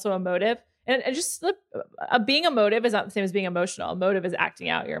also emotive. And just being emotive is not the same as being emotional. Emotive is acting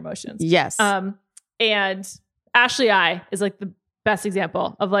out your emotions. Yes. And Ashley I is like the best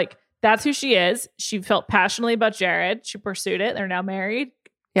example of like, that's who she is. She felt passionately about Jared. She pursued it. They're now married.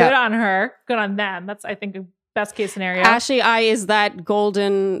 Good on her. Good on them. That's, I think, a best case scenario. Ashley I is that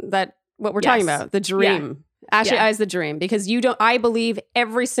golden, what we're talking about, the dream. Yeah. Ashley I is the dream, because I believe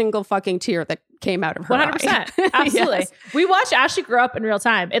every single fucking tear that came out of her 100%. eye. Absolutely. Yes. We watched Ashley grow up in real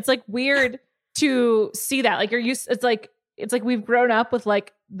time. It's like weird to see that. Like it's like we've grown up with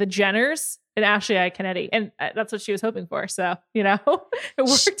like the Jenners and Ashley I Kennedy. And that's what she was hoping for. So, it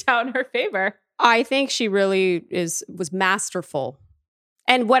worked out in her favor. I think she really was masterful.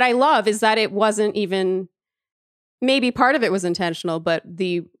 And what I love is that it wasn't even, maybe part of it was intentional, but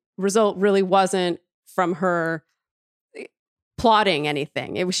the result really wasn't from her plotting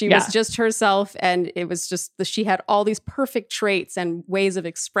anything. She was just herself, and it was just she had all these perfect traits and ways of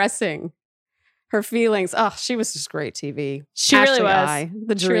expressing her feelings. Oh, she was just great TV. She really was.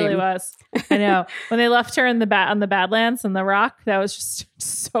 The dream. She really was. I know. When they left her on the Badlands and the Rock, that was just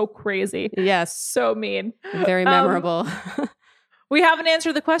so crazy. Yes. So mean. Very memorable. We haven't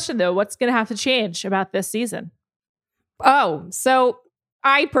answered the question, though. What's going to have to change about this season? Oh, so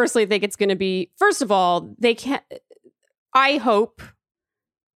I personally think it's going to be, first of all, I hope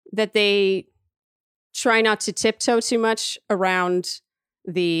that they try not to tiptoe too much around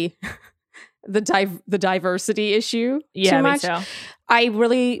the diversity issue too much. Me too. I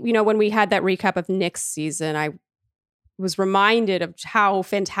really, when we had that recap of Nick's season, I was reminded of how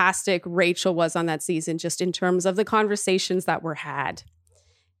fantastic Rachel was on that season, just in terms of the conversations that were had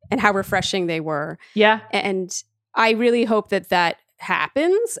and how refreshing they were. Yeah. And I really hope that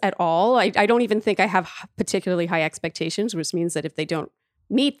happens at all. I don't even think I have particularly high expectations, which means that if they don't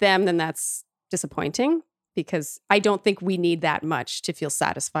meet them, then that's disappointing, because I don't think we need that much to feel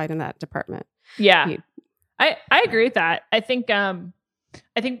satisfied in that department. Yeah. I agree with that. I think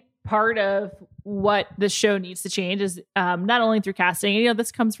part of what the show needs to change is not only through casting.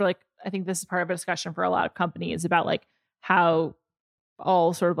 This comes for I think this is part of a discussion for a lot of companies about how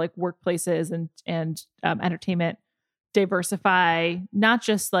all sort of workplaces and entertainment diversify, not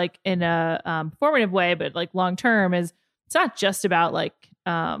just in a formative way, but long term. Is it's not just about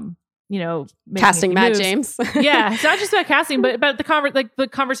casting Matt James. Yeah, it's not just about casting, but about the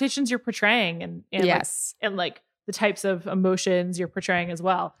conversations you're portraying and yes, and the types of emotions you're portraying as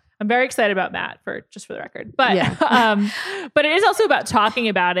well. I'm very excited about Matt for the record, but but it is also about talking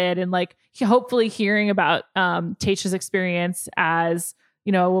about it and hopefully hearing about Tayshia's experience as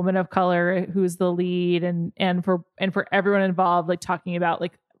a woman of color who's the lead, and for everyone involved, talking about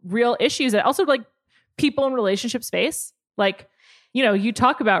real issues that also people in relationship space. You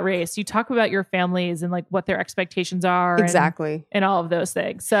talk about race, you talk about your families and what their expectations are. Exactly. And all of those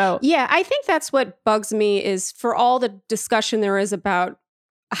things. So yeah, I think that's what bugs me, is for all the discussion there is about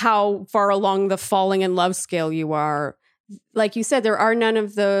how far along the falling in love scale you are. Like you said, there are none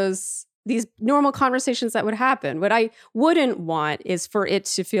of these normal conversations that would happen. What I wouldn't want is for it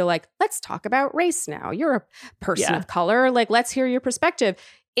to feel let's talk about race now. You're a person of color. Let's hear your perspective.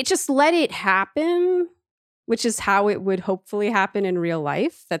 Just let it happen, which is how it would hopefully happen in real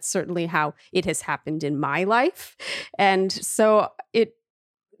life. That's certainly how it has happened in my life. And so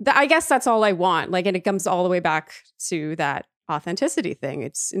I guess that's all I want. And it comes all the way back to that authenticity thing.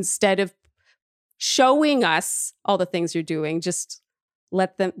 It's, instead of showing us all the things you're doing, just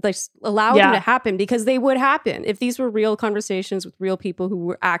let them, allow them to happen, because they would happen. If these were real conversations with real people who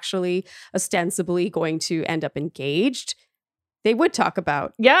were actually ostensibly going to end up engaged, they would talk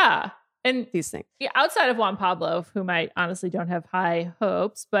about and these things. Yeah, outside of Juan Pablo, of whom I honestly don't have high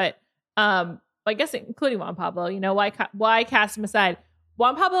hopes, but I guess including Juan Pablo, why cast him aside?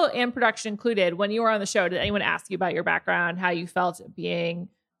 Juan Pablo and production included, when you were on the show, did anyone ask you about your background, how you felt being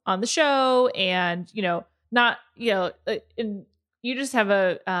on the show, and and you just have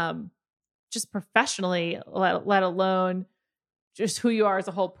a just professionally, let alone just who you are as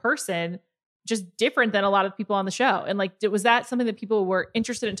a whole person, just different than a lot of people on the show. And was that something that people were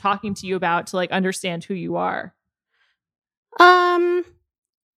interested in talking to you about, to understand who you are? I'm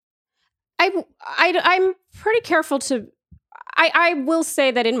pretty careful to. I will say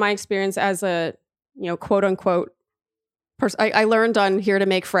that in my experience as a quote unquote person, I learned on Here to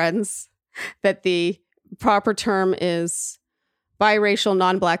Make Friends that the proper term is biracial,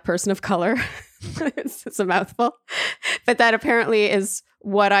 non-Black person of color. It's a mouthful, but that apparently is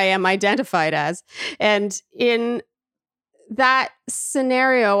what I am identified as. And in that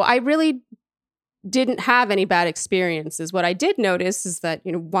scenario, I really didn't have any bad experiences. What I did notice is that,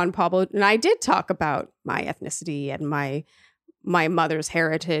 Juan Pablo and I did talk about my ethnicity and my mother's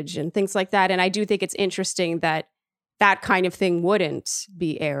heritage and things like that. And I do think it's interesting that that kind of thing wouldn't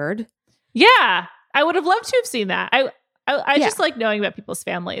be aired. Yeah, I would have loved to have seen that. I just like knowing about people's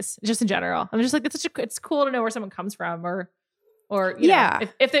families, just in general. I'm just it's cool to know where someone comes from, or or you know,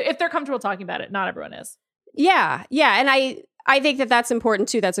 if they're comfortable talking about it. Not everyone is. Yeah. And I think that that's important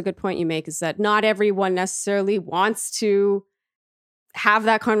too. That's a good point you make, is that not everyone necessarily wants to have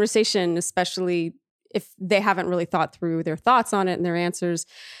that conversation, especially if they haven't really thought through their thoughts on it and their answers.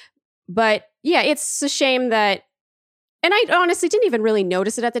 But yeah, it's a shame that, and I honestly didn't even really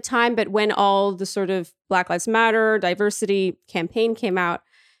notice it at the time, but when all the sort of Black Lives Matter diversity campaign came out,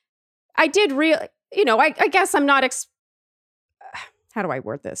 I did I guess I'm not, how do I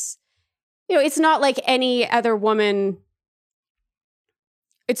word this? It's not like any other woman.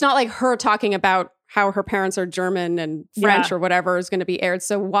 It's not like her talking about how her parents are German and French or whatever is going to be aired.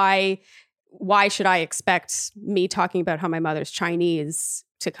 So why should I expect me talking about how my mother's Chinese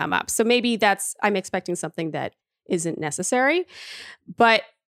to come up? So maybe I'm expecting something that isn't necessary. But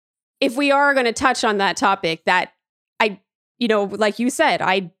if we are going to touch on that topic, that like you said,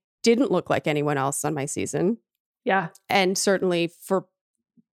 I didn't look like anyone else on my season. Yeah. And certainly for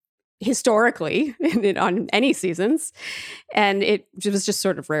historically on any seasons. And it was just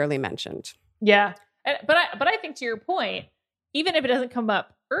sort of rarely mentioned. Yeah. But I think to your point, even if it doesn't come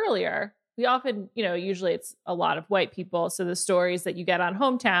up earlier, we often, usually it's a lot of white people. So the stories that you get on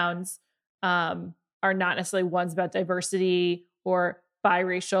Hometowns are not necessarily ones about diversity or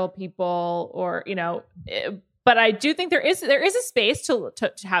biracial people or, but I do think there is a space to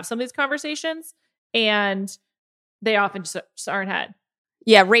have some of these conversations, and they often just aren't had.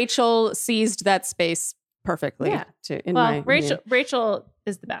 Yeah, Rachel seized that space perfectly. Yeah. Rachel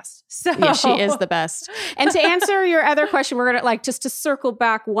is the best. So yeah, she is the best. And to answer your other question, we're gonna just to circle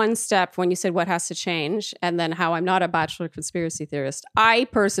back one step when you said what has to change, and then how I'm not a Bachelor conspiracy theorist. I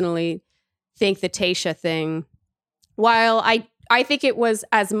personally think the Tayshia thing, while I think it was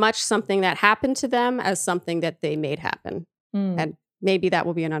as much something that happened to them as something that they made happen, and maybe that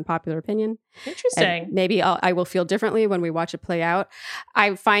will be an unpopular opinion. Interesting. And maybe I will feel differently when we watch it play out.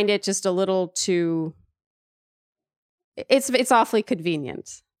 I find it just a little too. It's awfully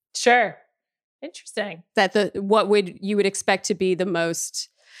convenient. Sure. Interesting. That you would expect to be the most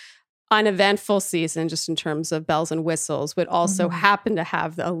uneventful season, just in terms of bells and whistles, would also happen to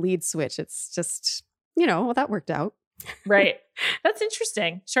have a lead switch. It's just, well, that worked out. Right. That's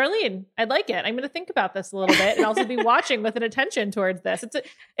interesting. Charlene, I like it. I'm going to think about this a little bit and also be watching with an attention towards this. It's a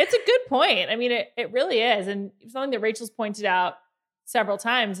good point. I mean, it really is. And something that Rachel's pointed out several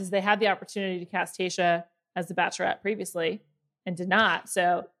times is they had the opportunity to cast Tayshia as the Bachelorette previously and did not.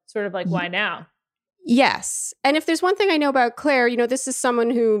 So sort of like, why now? Yes. And if there's one thing I know about Claire, this is someone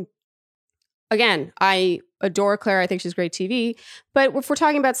who, again, I adore Claire. I think she's great TV. But if we're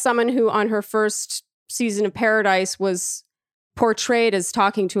talking about someone who on her first season of Paradise was portrayed as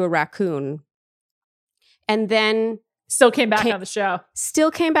talking to a raccoon, and then still came back on the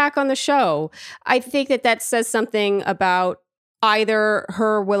show. I think that says something about either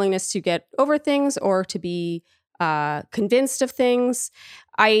her willingness to get over things or to be convinced of things.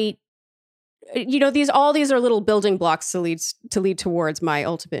 These are little building blocks to lead towards my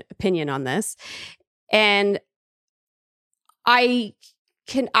ultimate opinion on this. And I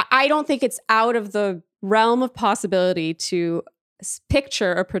don't think it's out of the realm of possibility to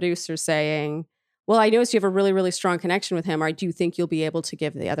picture a producer saying, well, I noticed you have a really, really strong connection with him. Or do you think you'll be able to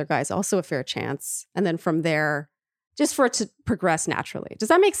give the other guys also a fair chance? And then from there, just for it to progress naturally. Does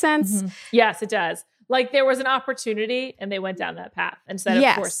that make sense? Mm-hmm. Yes, it does. Like there was an opportunity and they went down that path instead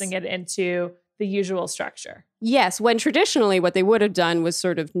of forcing it into the usual structure. Yes, when traditionally what they would have done was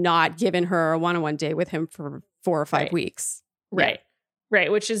sort of not given her a one-on-one date with him for 4 or 5 weeks. Right.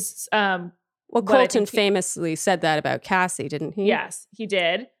 Right. Which is well, Colton famously said that about Cassie, didn't he? Yes, he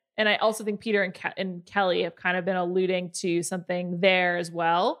did. And I also think Peter and Kelly have kind of been alluding to something there as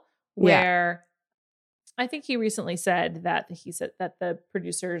well, where I think he recently said that the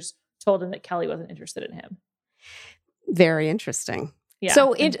producers told him that Kelly wasn't interested in him. Very interesting. Yeah.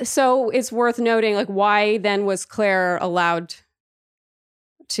 So it's worth noting, like, why then was Claire allowed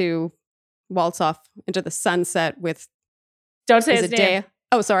to waltz off into the sunset with? Don't say his name.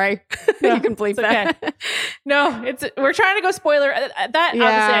 Oh, sorry. No, you can bleep that. Okay. No, we're trying to go spoiler. That obviously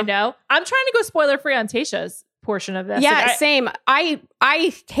I know. I'm trying to go spoiler free on Tasha's portion of this. Yeah, same. I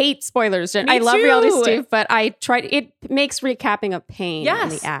hate spoilers. I love Reality Steve, but it makes recapping a pain in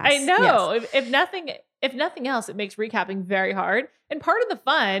the ass. I know. Yes. If nothing else, it makes recapping very hard. And part of the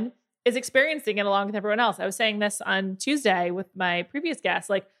fun is experiencing it along with everyone else. I was saying this on Tuesday with my previous guest.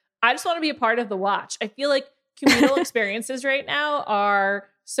 Like, I just want to be a part of the watch. I feel like communal experiences right now are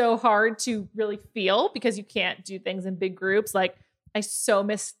so hard to really feel because you can't do things in big groups. Like, I so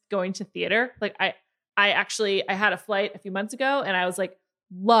miss going to theater. Like, I had a flight a few months ago and I was like,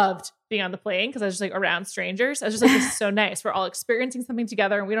 loved being on the plane because I was just like around strangers. I was just like, this is so nice. We're all experiencing something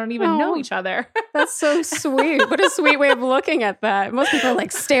together and we don't even know each other. That's so sweet. What a sweet way of looking at that. Most people are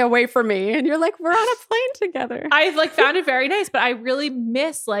like, stay away from me. And you're like, we're on a plane together. I've like found it very nice, but I really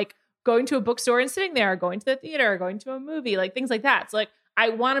miss like going to a bookstore and sitting there, going to the theater, going to a movie, like things like that. So like, I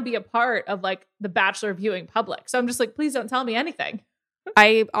want to be a part of like the Bachelor viewing public. So I'm just like, please don't tell me anything.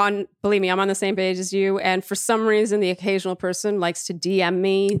 Believe me, I'm on the same page as you. And for some reason, the occasional person likes to DM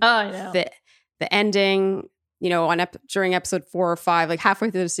me I know. the ending, you know, during episode 4 or 5, like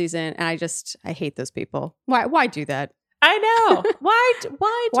halfway through the season. And I hate those people. Why do that? I know. Why do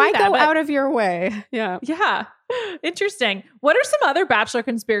why that? go out of your way? Yeah. Yeah. Interesting. What are some other Bachelor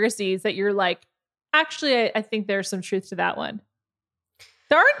conspiracies that you're like, actually, I think there's some truth to that one?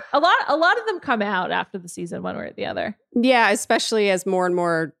 There aren't a lot of them come out after the season, one way or the other. Yeah, especially as more and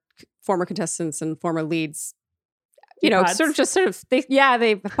more former contestants and former leads, you know, they have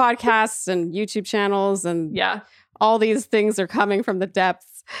podcasts and YouTube channels and all these things are coming from the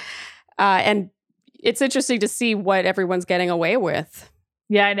depths. And it's interesting to see what everyone's getting away with.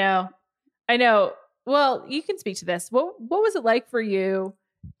 Yeah, I know. Well, you can speak to this. What was it like for you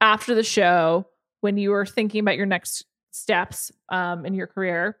after the show when you were thinking about your next steps in your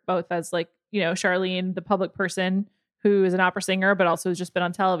career, both as like, you know, Charlene, the public person who is an opera singer, but also has just been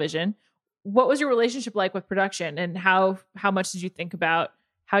on television. What was your relationship like with production, and how much did you think about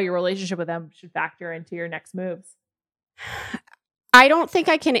how your relationship with them should factor into your next moves? I don't think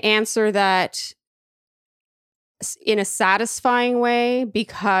I can answer that in a satisfying way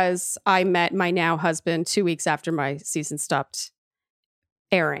because I met my now husband 2 weeks after my season stopped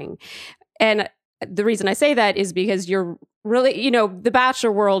airing. And the reason I say that is because you're really, you know, the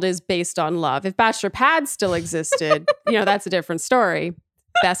Bachelor world is based on love. If Bachelor Pad still existed, you know, that's a different story.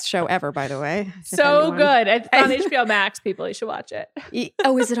 Best show ever, by the way. So good. It's on HBO Max, people. You should watch it.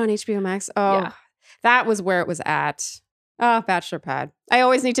 Oh, is it on HBO Max? Oh, yeah. That was where it was at. Oh, Bachelor Pad. I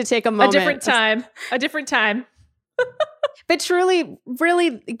always need to take a moment. A different time. But truly,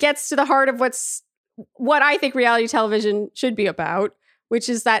 really gets to the heart of what I think reality television should be about, which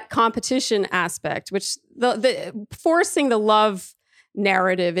is that competition aspect, which the forcing the love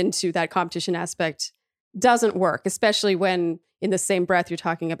narrative into that competition aspect doesn't work, especially when in the same breath you're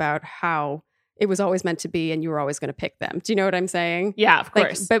talking about how it was always meant to be and you were always going to pick them. Do you know what I'm saying? Yeah, of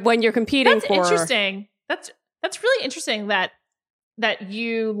course. But when you're competing That's interesting. That's really interesting that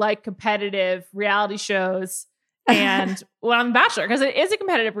you like competitive reality shows and well, on The Bachelor, because it is a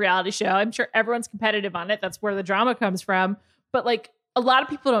competitive reality show. I'm sure everyone's competitive on it. That's where the drama comes from. But like, a lot of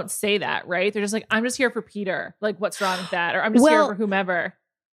people don't say that, right? They're just like, I'm just here for Peter. Like, what's wrong with that? Or I'm just here for whomever.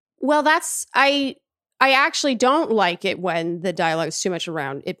 Well, I actually don't like it when the dialogue is too much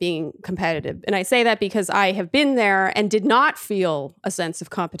around it being competitive. And I say that because I have been there and did not feel a sense of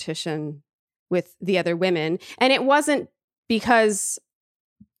competition with the other women. And it wasn't because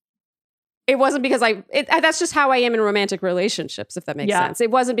that's just how I am in romantic relationships, if that makes sense.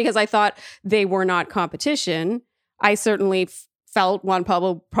 It wasn't because I thought they were not competition. I certainly felt one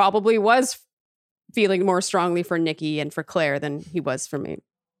probably was feeling more strongly for Nikki and for Claire than he was for me.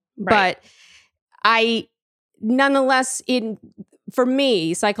 Right. But I, nonetheless, for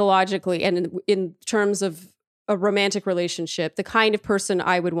me, psychologically and in terms of a romantic relationship, the kind of person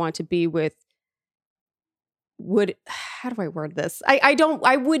I would want to be with how do I word this?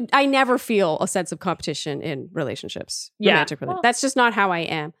 I never feel a sense of competition in relationships. Romantic relationships. That's just not how I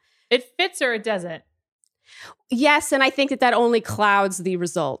am. It fits or it doesn't. Yes, and I think that only clouds the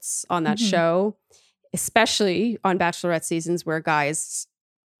results on that show, especially on Bachelorette seasons where guys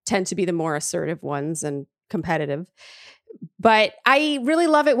tend to be the more assertive ones and competitive. But I really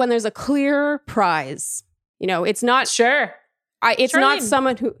love it when there's a clear prize. You know, it's not it's Charlene, not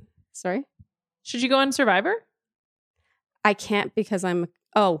someone who. Sorry, should you go on Survivor? I can't because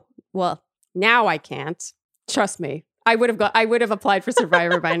now I can't. Trust me. I would have applied for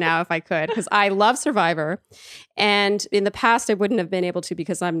Survivor by now if I could, because I love Survivor. And in the past, I wouldn't have been able to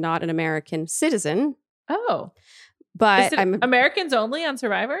because I'm not an American citizen. Oh. But I'm Americans only on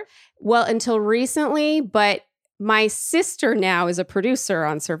Survivor? Well, until recently, but my sister now is a producer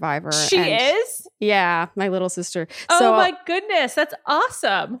on Survivor. She is? Yeah, my little sister. Oh my goodness, that's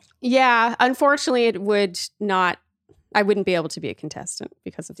awesome. Yeah, unfortunately, I wouldn't be able to be a contestant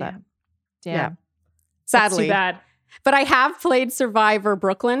because of that. Damn. Yeah. Sadly. That's too bad. But I have played Survivor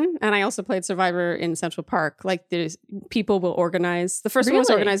Brooklyn, and I also played Survivor in Central Park. Like, there's people will organize. The first one was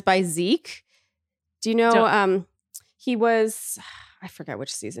organized by Zeke. Do you know? He was, I forget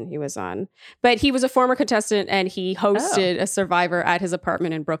which season he was on, but he was a former contestant, and he hosted a Survivor at his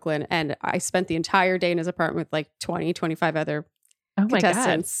apartment in Brooklyn. And I spent the entire day in his apartment with like 20, 25 other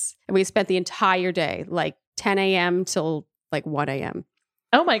contestants. And we spent the entire day, like 10 a.m. till like 1 a.m.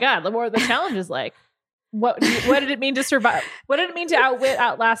 Oh my God. What were the challenges like? What did it mean to survive? What did it mean to outwit,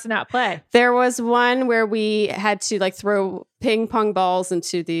 outlast, and outplay? There was one where we had to like throw ping pong balls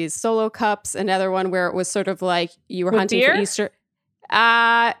into these solo cups. Another one where it was sort of like you were hunting for Easter.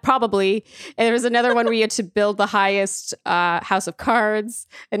 Probably. And there was another one where you had to build the highest house of cards.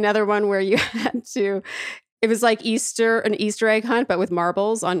 Another one where you had to, it was like an Easter egg hunt, but with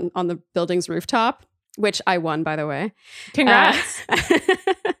marbles on the building's rooftop, which I won, by the way. Congrats.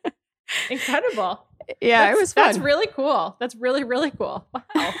 Incredible. Yeah, it was fun. That's really cool. That's really, really cool.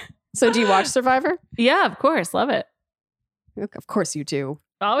 Wow. So do you watch Survivor? Yeah, of course. Love it. Of course you do.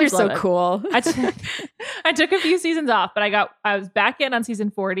 Always. You're so cool. I took a few seasons off, but I was back in on season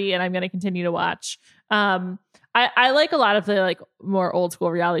 40 and I'm going to continue to watch. I like a lot of the like more old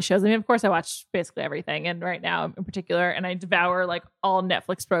school reality shows. I mean, of course I watch basically everything. And right now in particular, and I devour like all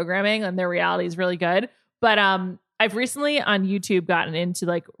Netflix programming and their reality is really good. But, I've recently on YouTube gotten into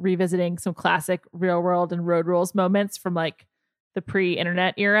like revisiting some classic Real World and Road Rules moments from like the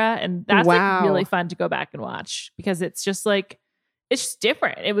pre-internet era. And that's like really fun to go back and watch because it's just like, it's just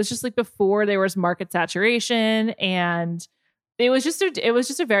different. It was just like before there was market saturation and it was just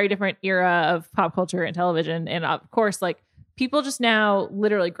a very different era of pop culture and television. And of course, like people just now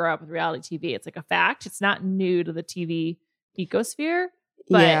literally grow up with reality TV. It's like a fact. It's not new to the TV ecosphere.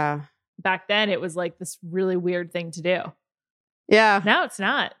 But back then it was like this really weird thing to do. Yeah. Now it's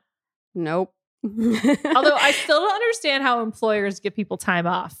not. Nope. Although I still don't understand how employers give people time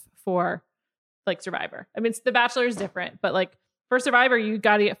off for like Survivor. I mean, The Bachelor is different, but like for Survivor, you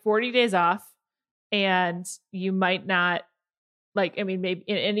got to get 40 days off and you might not like, I mean, maybe,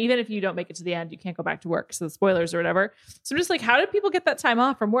 and even if you don't make it to the end, you can't go back to work. So the spoilers or whatever. So I'm just like, how did people get that time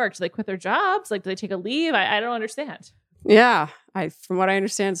off from work? Do they quit their jobs? Like, do they take a leave? I don't understand. Yeah. From what I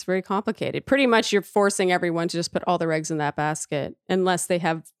understand, it's very complicated. Pretty much you're forcing everyone to just put all their eggs in that basket unless they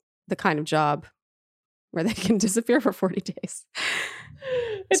have the kind of job where they can disappear for 40 days.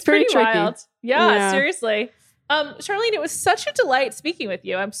 It's pretty wild. Yeah, seriously. Charlene, it was such a delight speaking with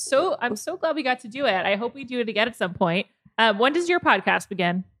you. I'm so glad we got to do it. I hope we do it again at some point. When does your podcast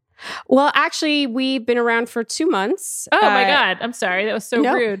begin? Well, actually, we've been around for 2 months. Oh my God. I'm sorry. That was so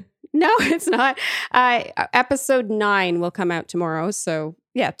rude. No, it's not. Episode 9 will come out tomorrow. So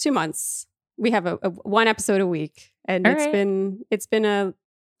yeah, 2 months. We have a one episode a week, and it's been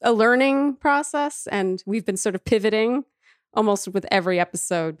a learning process, and we've been sort of pivoting almost with every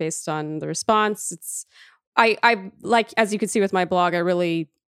episode based on the response. I like, as you can see with my blog, I really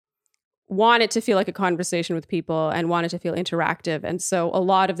want it to feel like a conversation with people and want it to feel interactive. And so a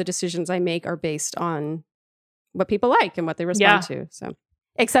lot of the decisions I make are based on what people like and what they respond to. So.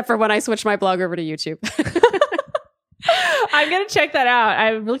 Except for when I switch my blog over to YouTube. I'm going to check that out.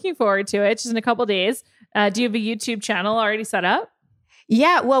 I'm looking forward to it just in a couple days. Do you have a YouTube channel already set up?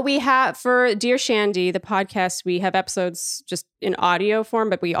 Yeah, well, we have for Dear Shandy, the podcast, we have episodes just in audio form,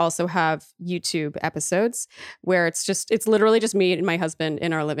 but we also have YouTube episodes where it's literally just me and my husband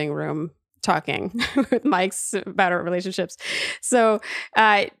in our living room talking with mics about our relationships. So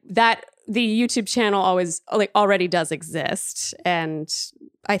the YouTube channel already does exist. And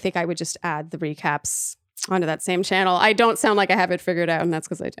I think I would just add the recaps onto that same channel. I don't sound like I have it figured out, and that's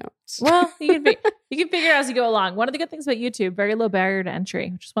because I don't. Well, you can figure it out as you go along. One of the good things about YouTube, very low barrier to entry,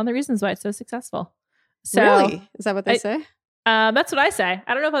 which is one of the reasons why it's so successful. So, really? Is that what they say? That's what I say.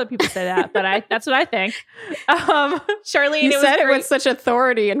 I don't know if other people say that, but that's what I think. Charlene, you said it with such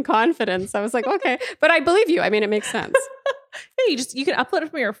authority and confidence. I was like, okay, but I believe you. I mean, it makes sense. Yeah, you can upload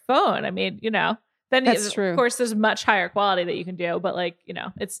it from your phone. I mean, then that's true. Of course, there's much higher quality that you can do, but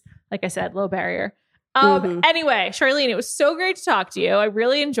it's like I said, low barrier. Anyway, Charlene, it was so great to talk to you. I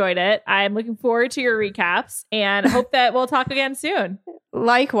really enjoyed it. I'm looking forward to your recaps and hope that we'll talk again soon.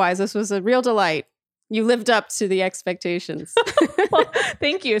 Likewise, this was a real delight. You lived up to the expectations. Well,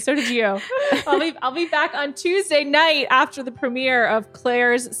 thank you. So did you. I'll be back on Tuesday night after the premiere of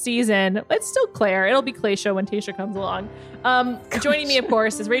Claire's season. It's still Claire. It'll be Clay Show when Tayshia comes along. Joining me, of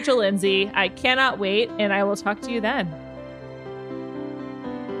course, is Rachel Lindsay. I cannot wait, and I will talk to you then.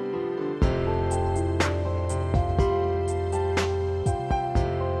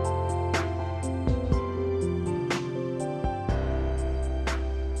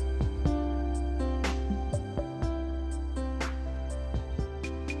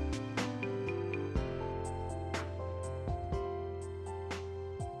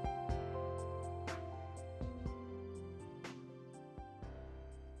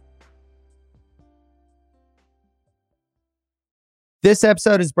 This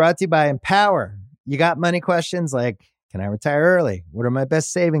episode is brought to you by Empower. You got money questions like, Can I retire early? What are my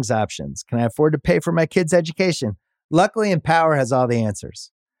best savings options? Can I afford to pay for my kids' education? Luckily, Empower has all the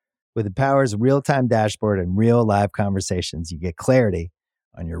answers. With Empower's real-time dashboard and real live conversations, you get clarity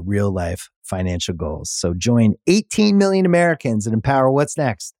on your real-life financial goals. So join 18 million Americans and Empower what's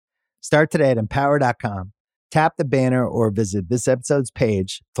next. Start today at empower.com. Tap the banner or visit this episode's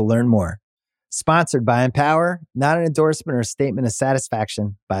page to learn more. Sponsored by Empower, not an endorsement or a statement of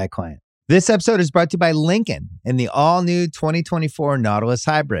satisfaction by a client. This episode is brought to you by Lincoln and the all-new 2024 Nautilus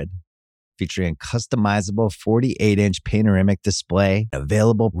Hybrid. Featuring a customizable 48-inch panoramic display,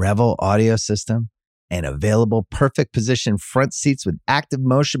 available Revel audio system, and available perfect position front seats with active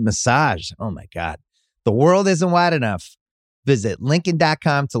motion massage. Oh my God. The world isn't wide enough. Visit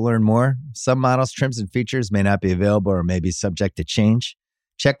Lincoln.com to learn more. Some models, trims, and features may not be available or may be subject to change.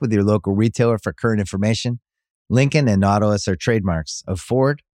 Check with your local retailer for current information. Lincoln and Nautilus are trademarks of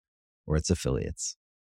Ford or its affiliates.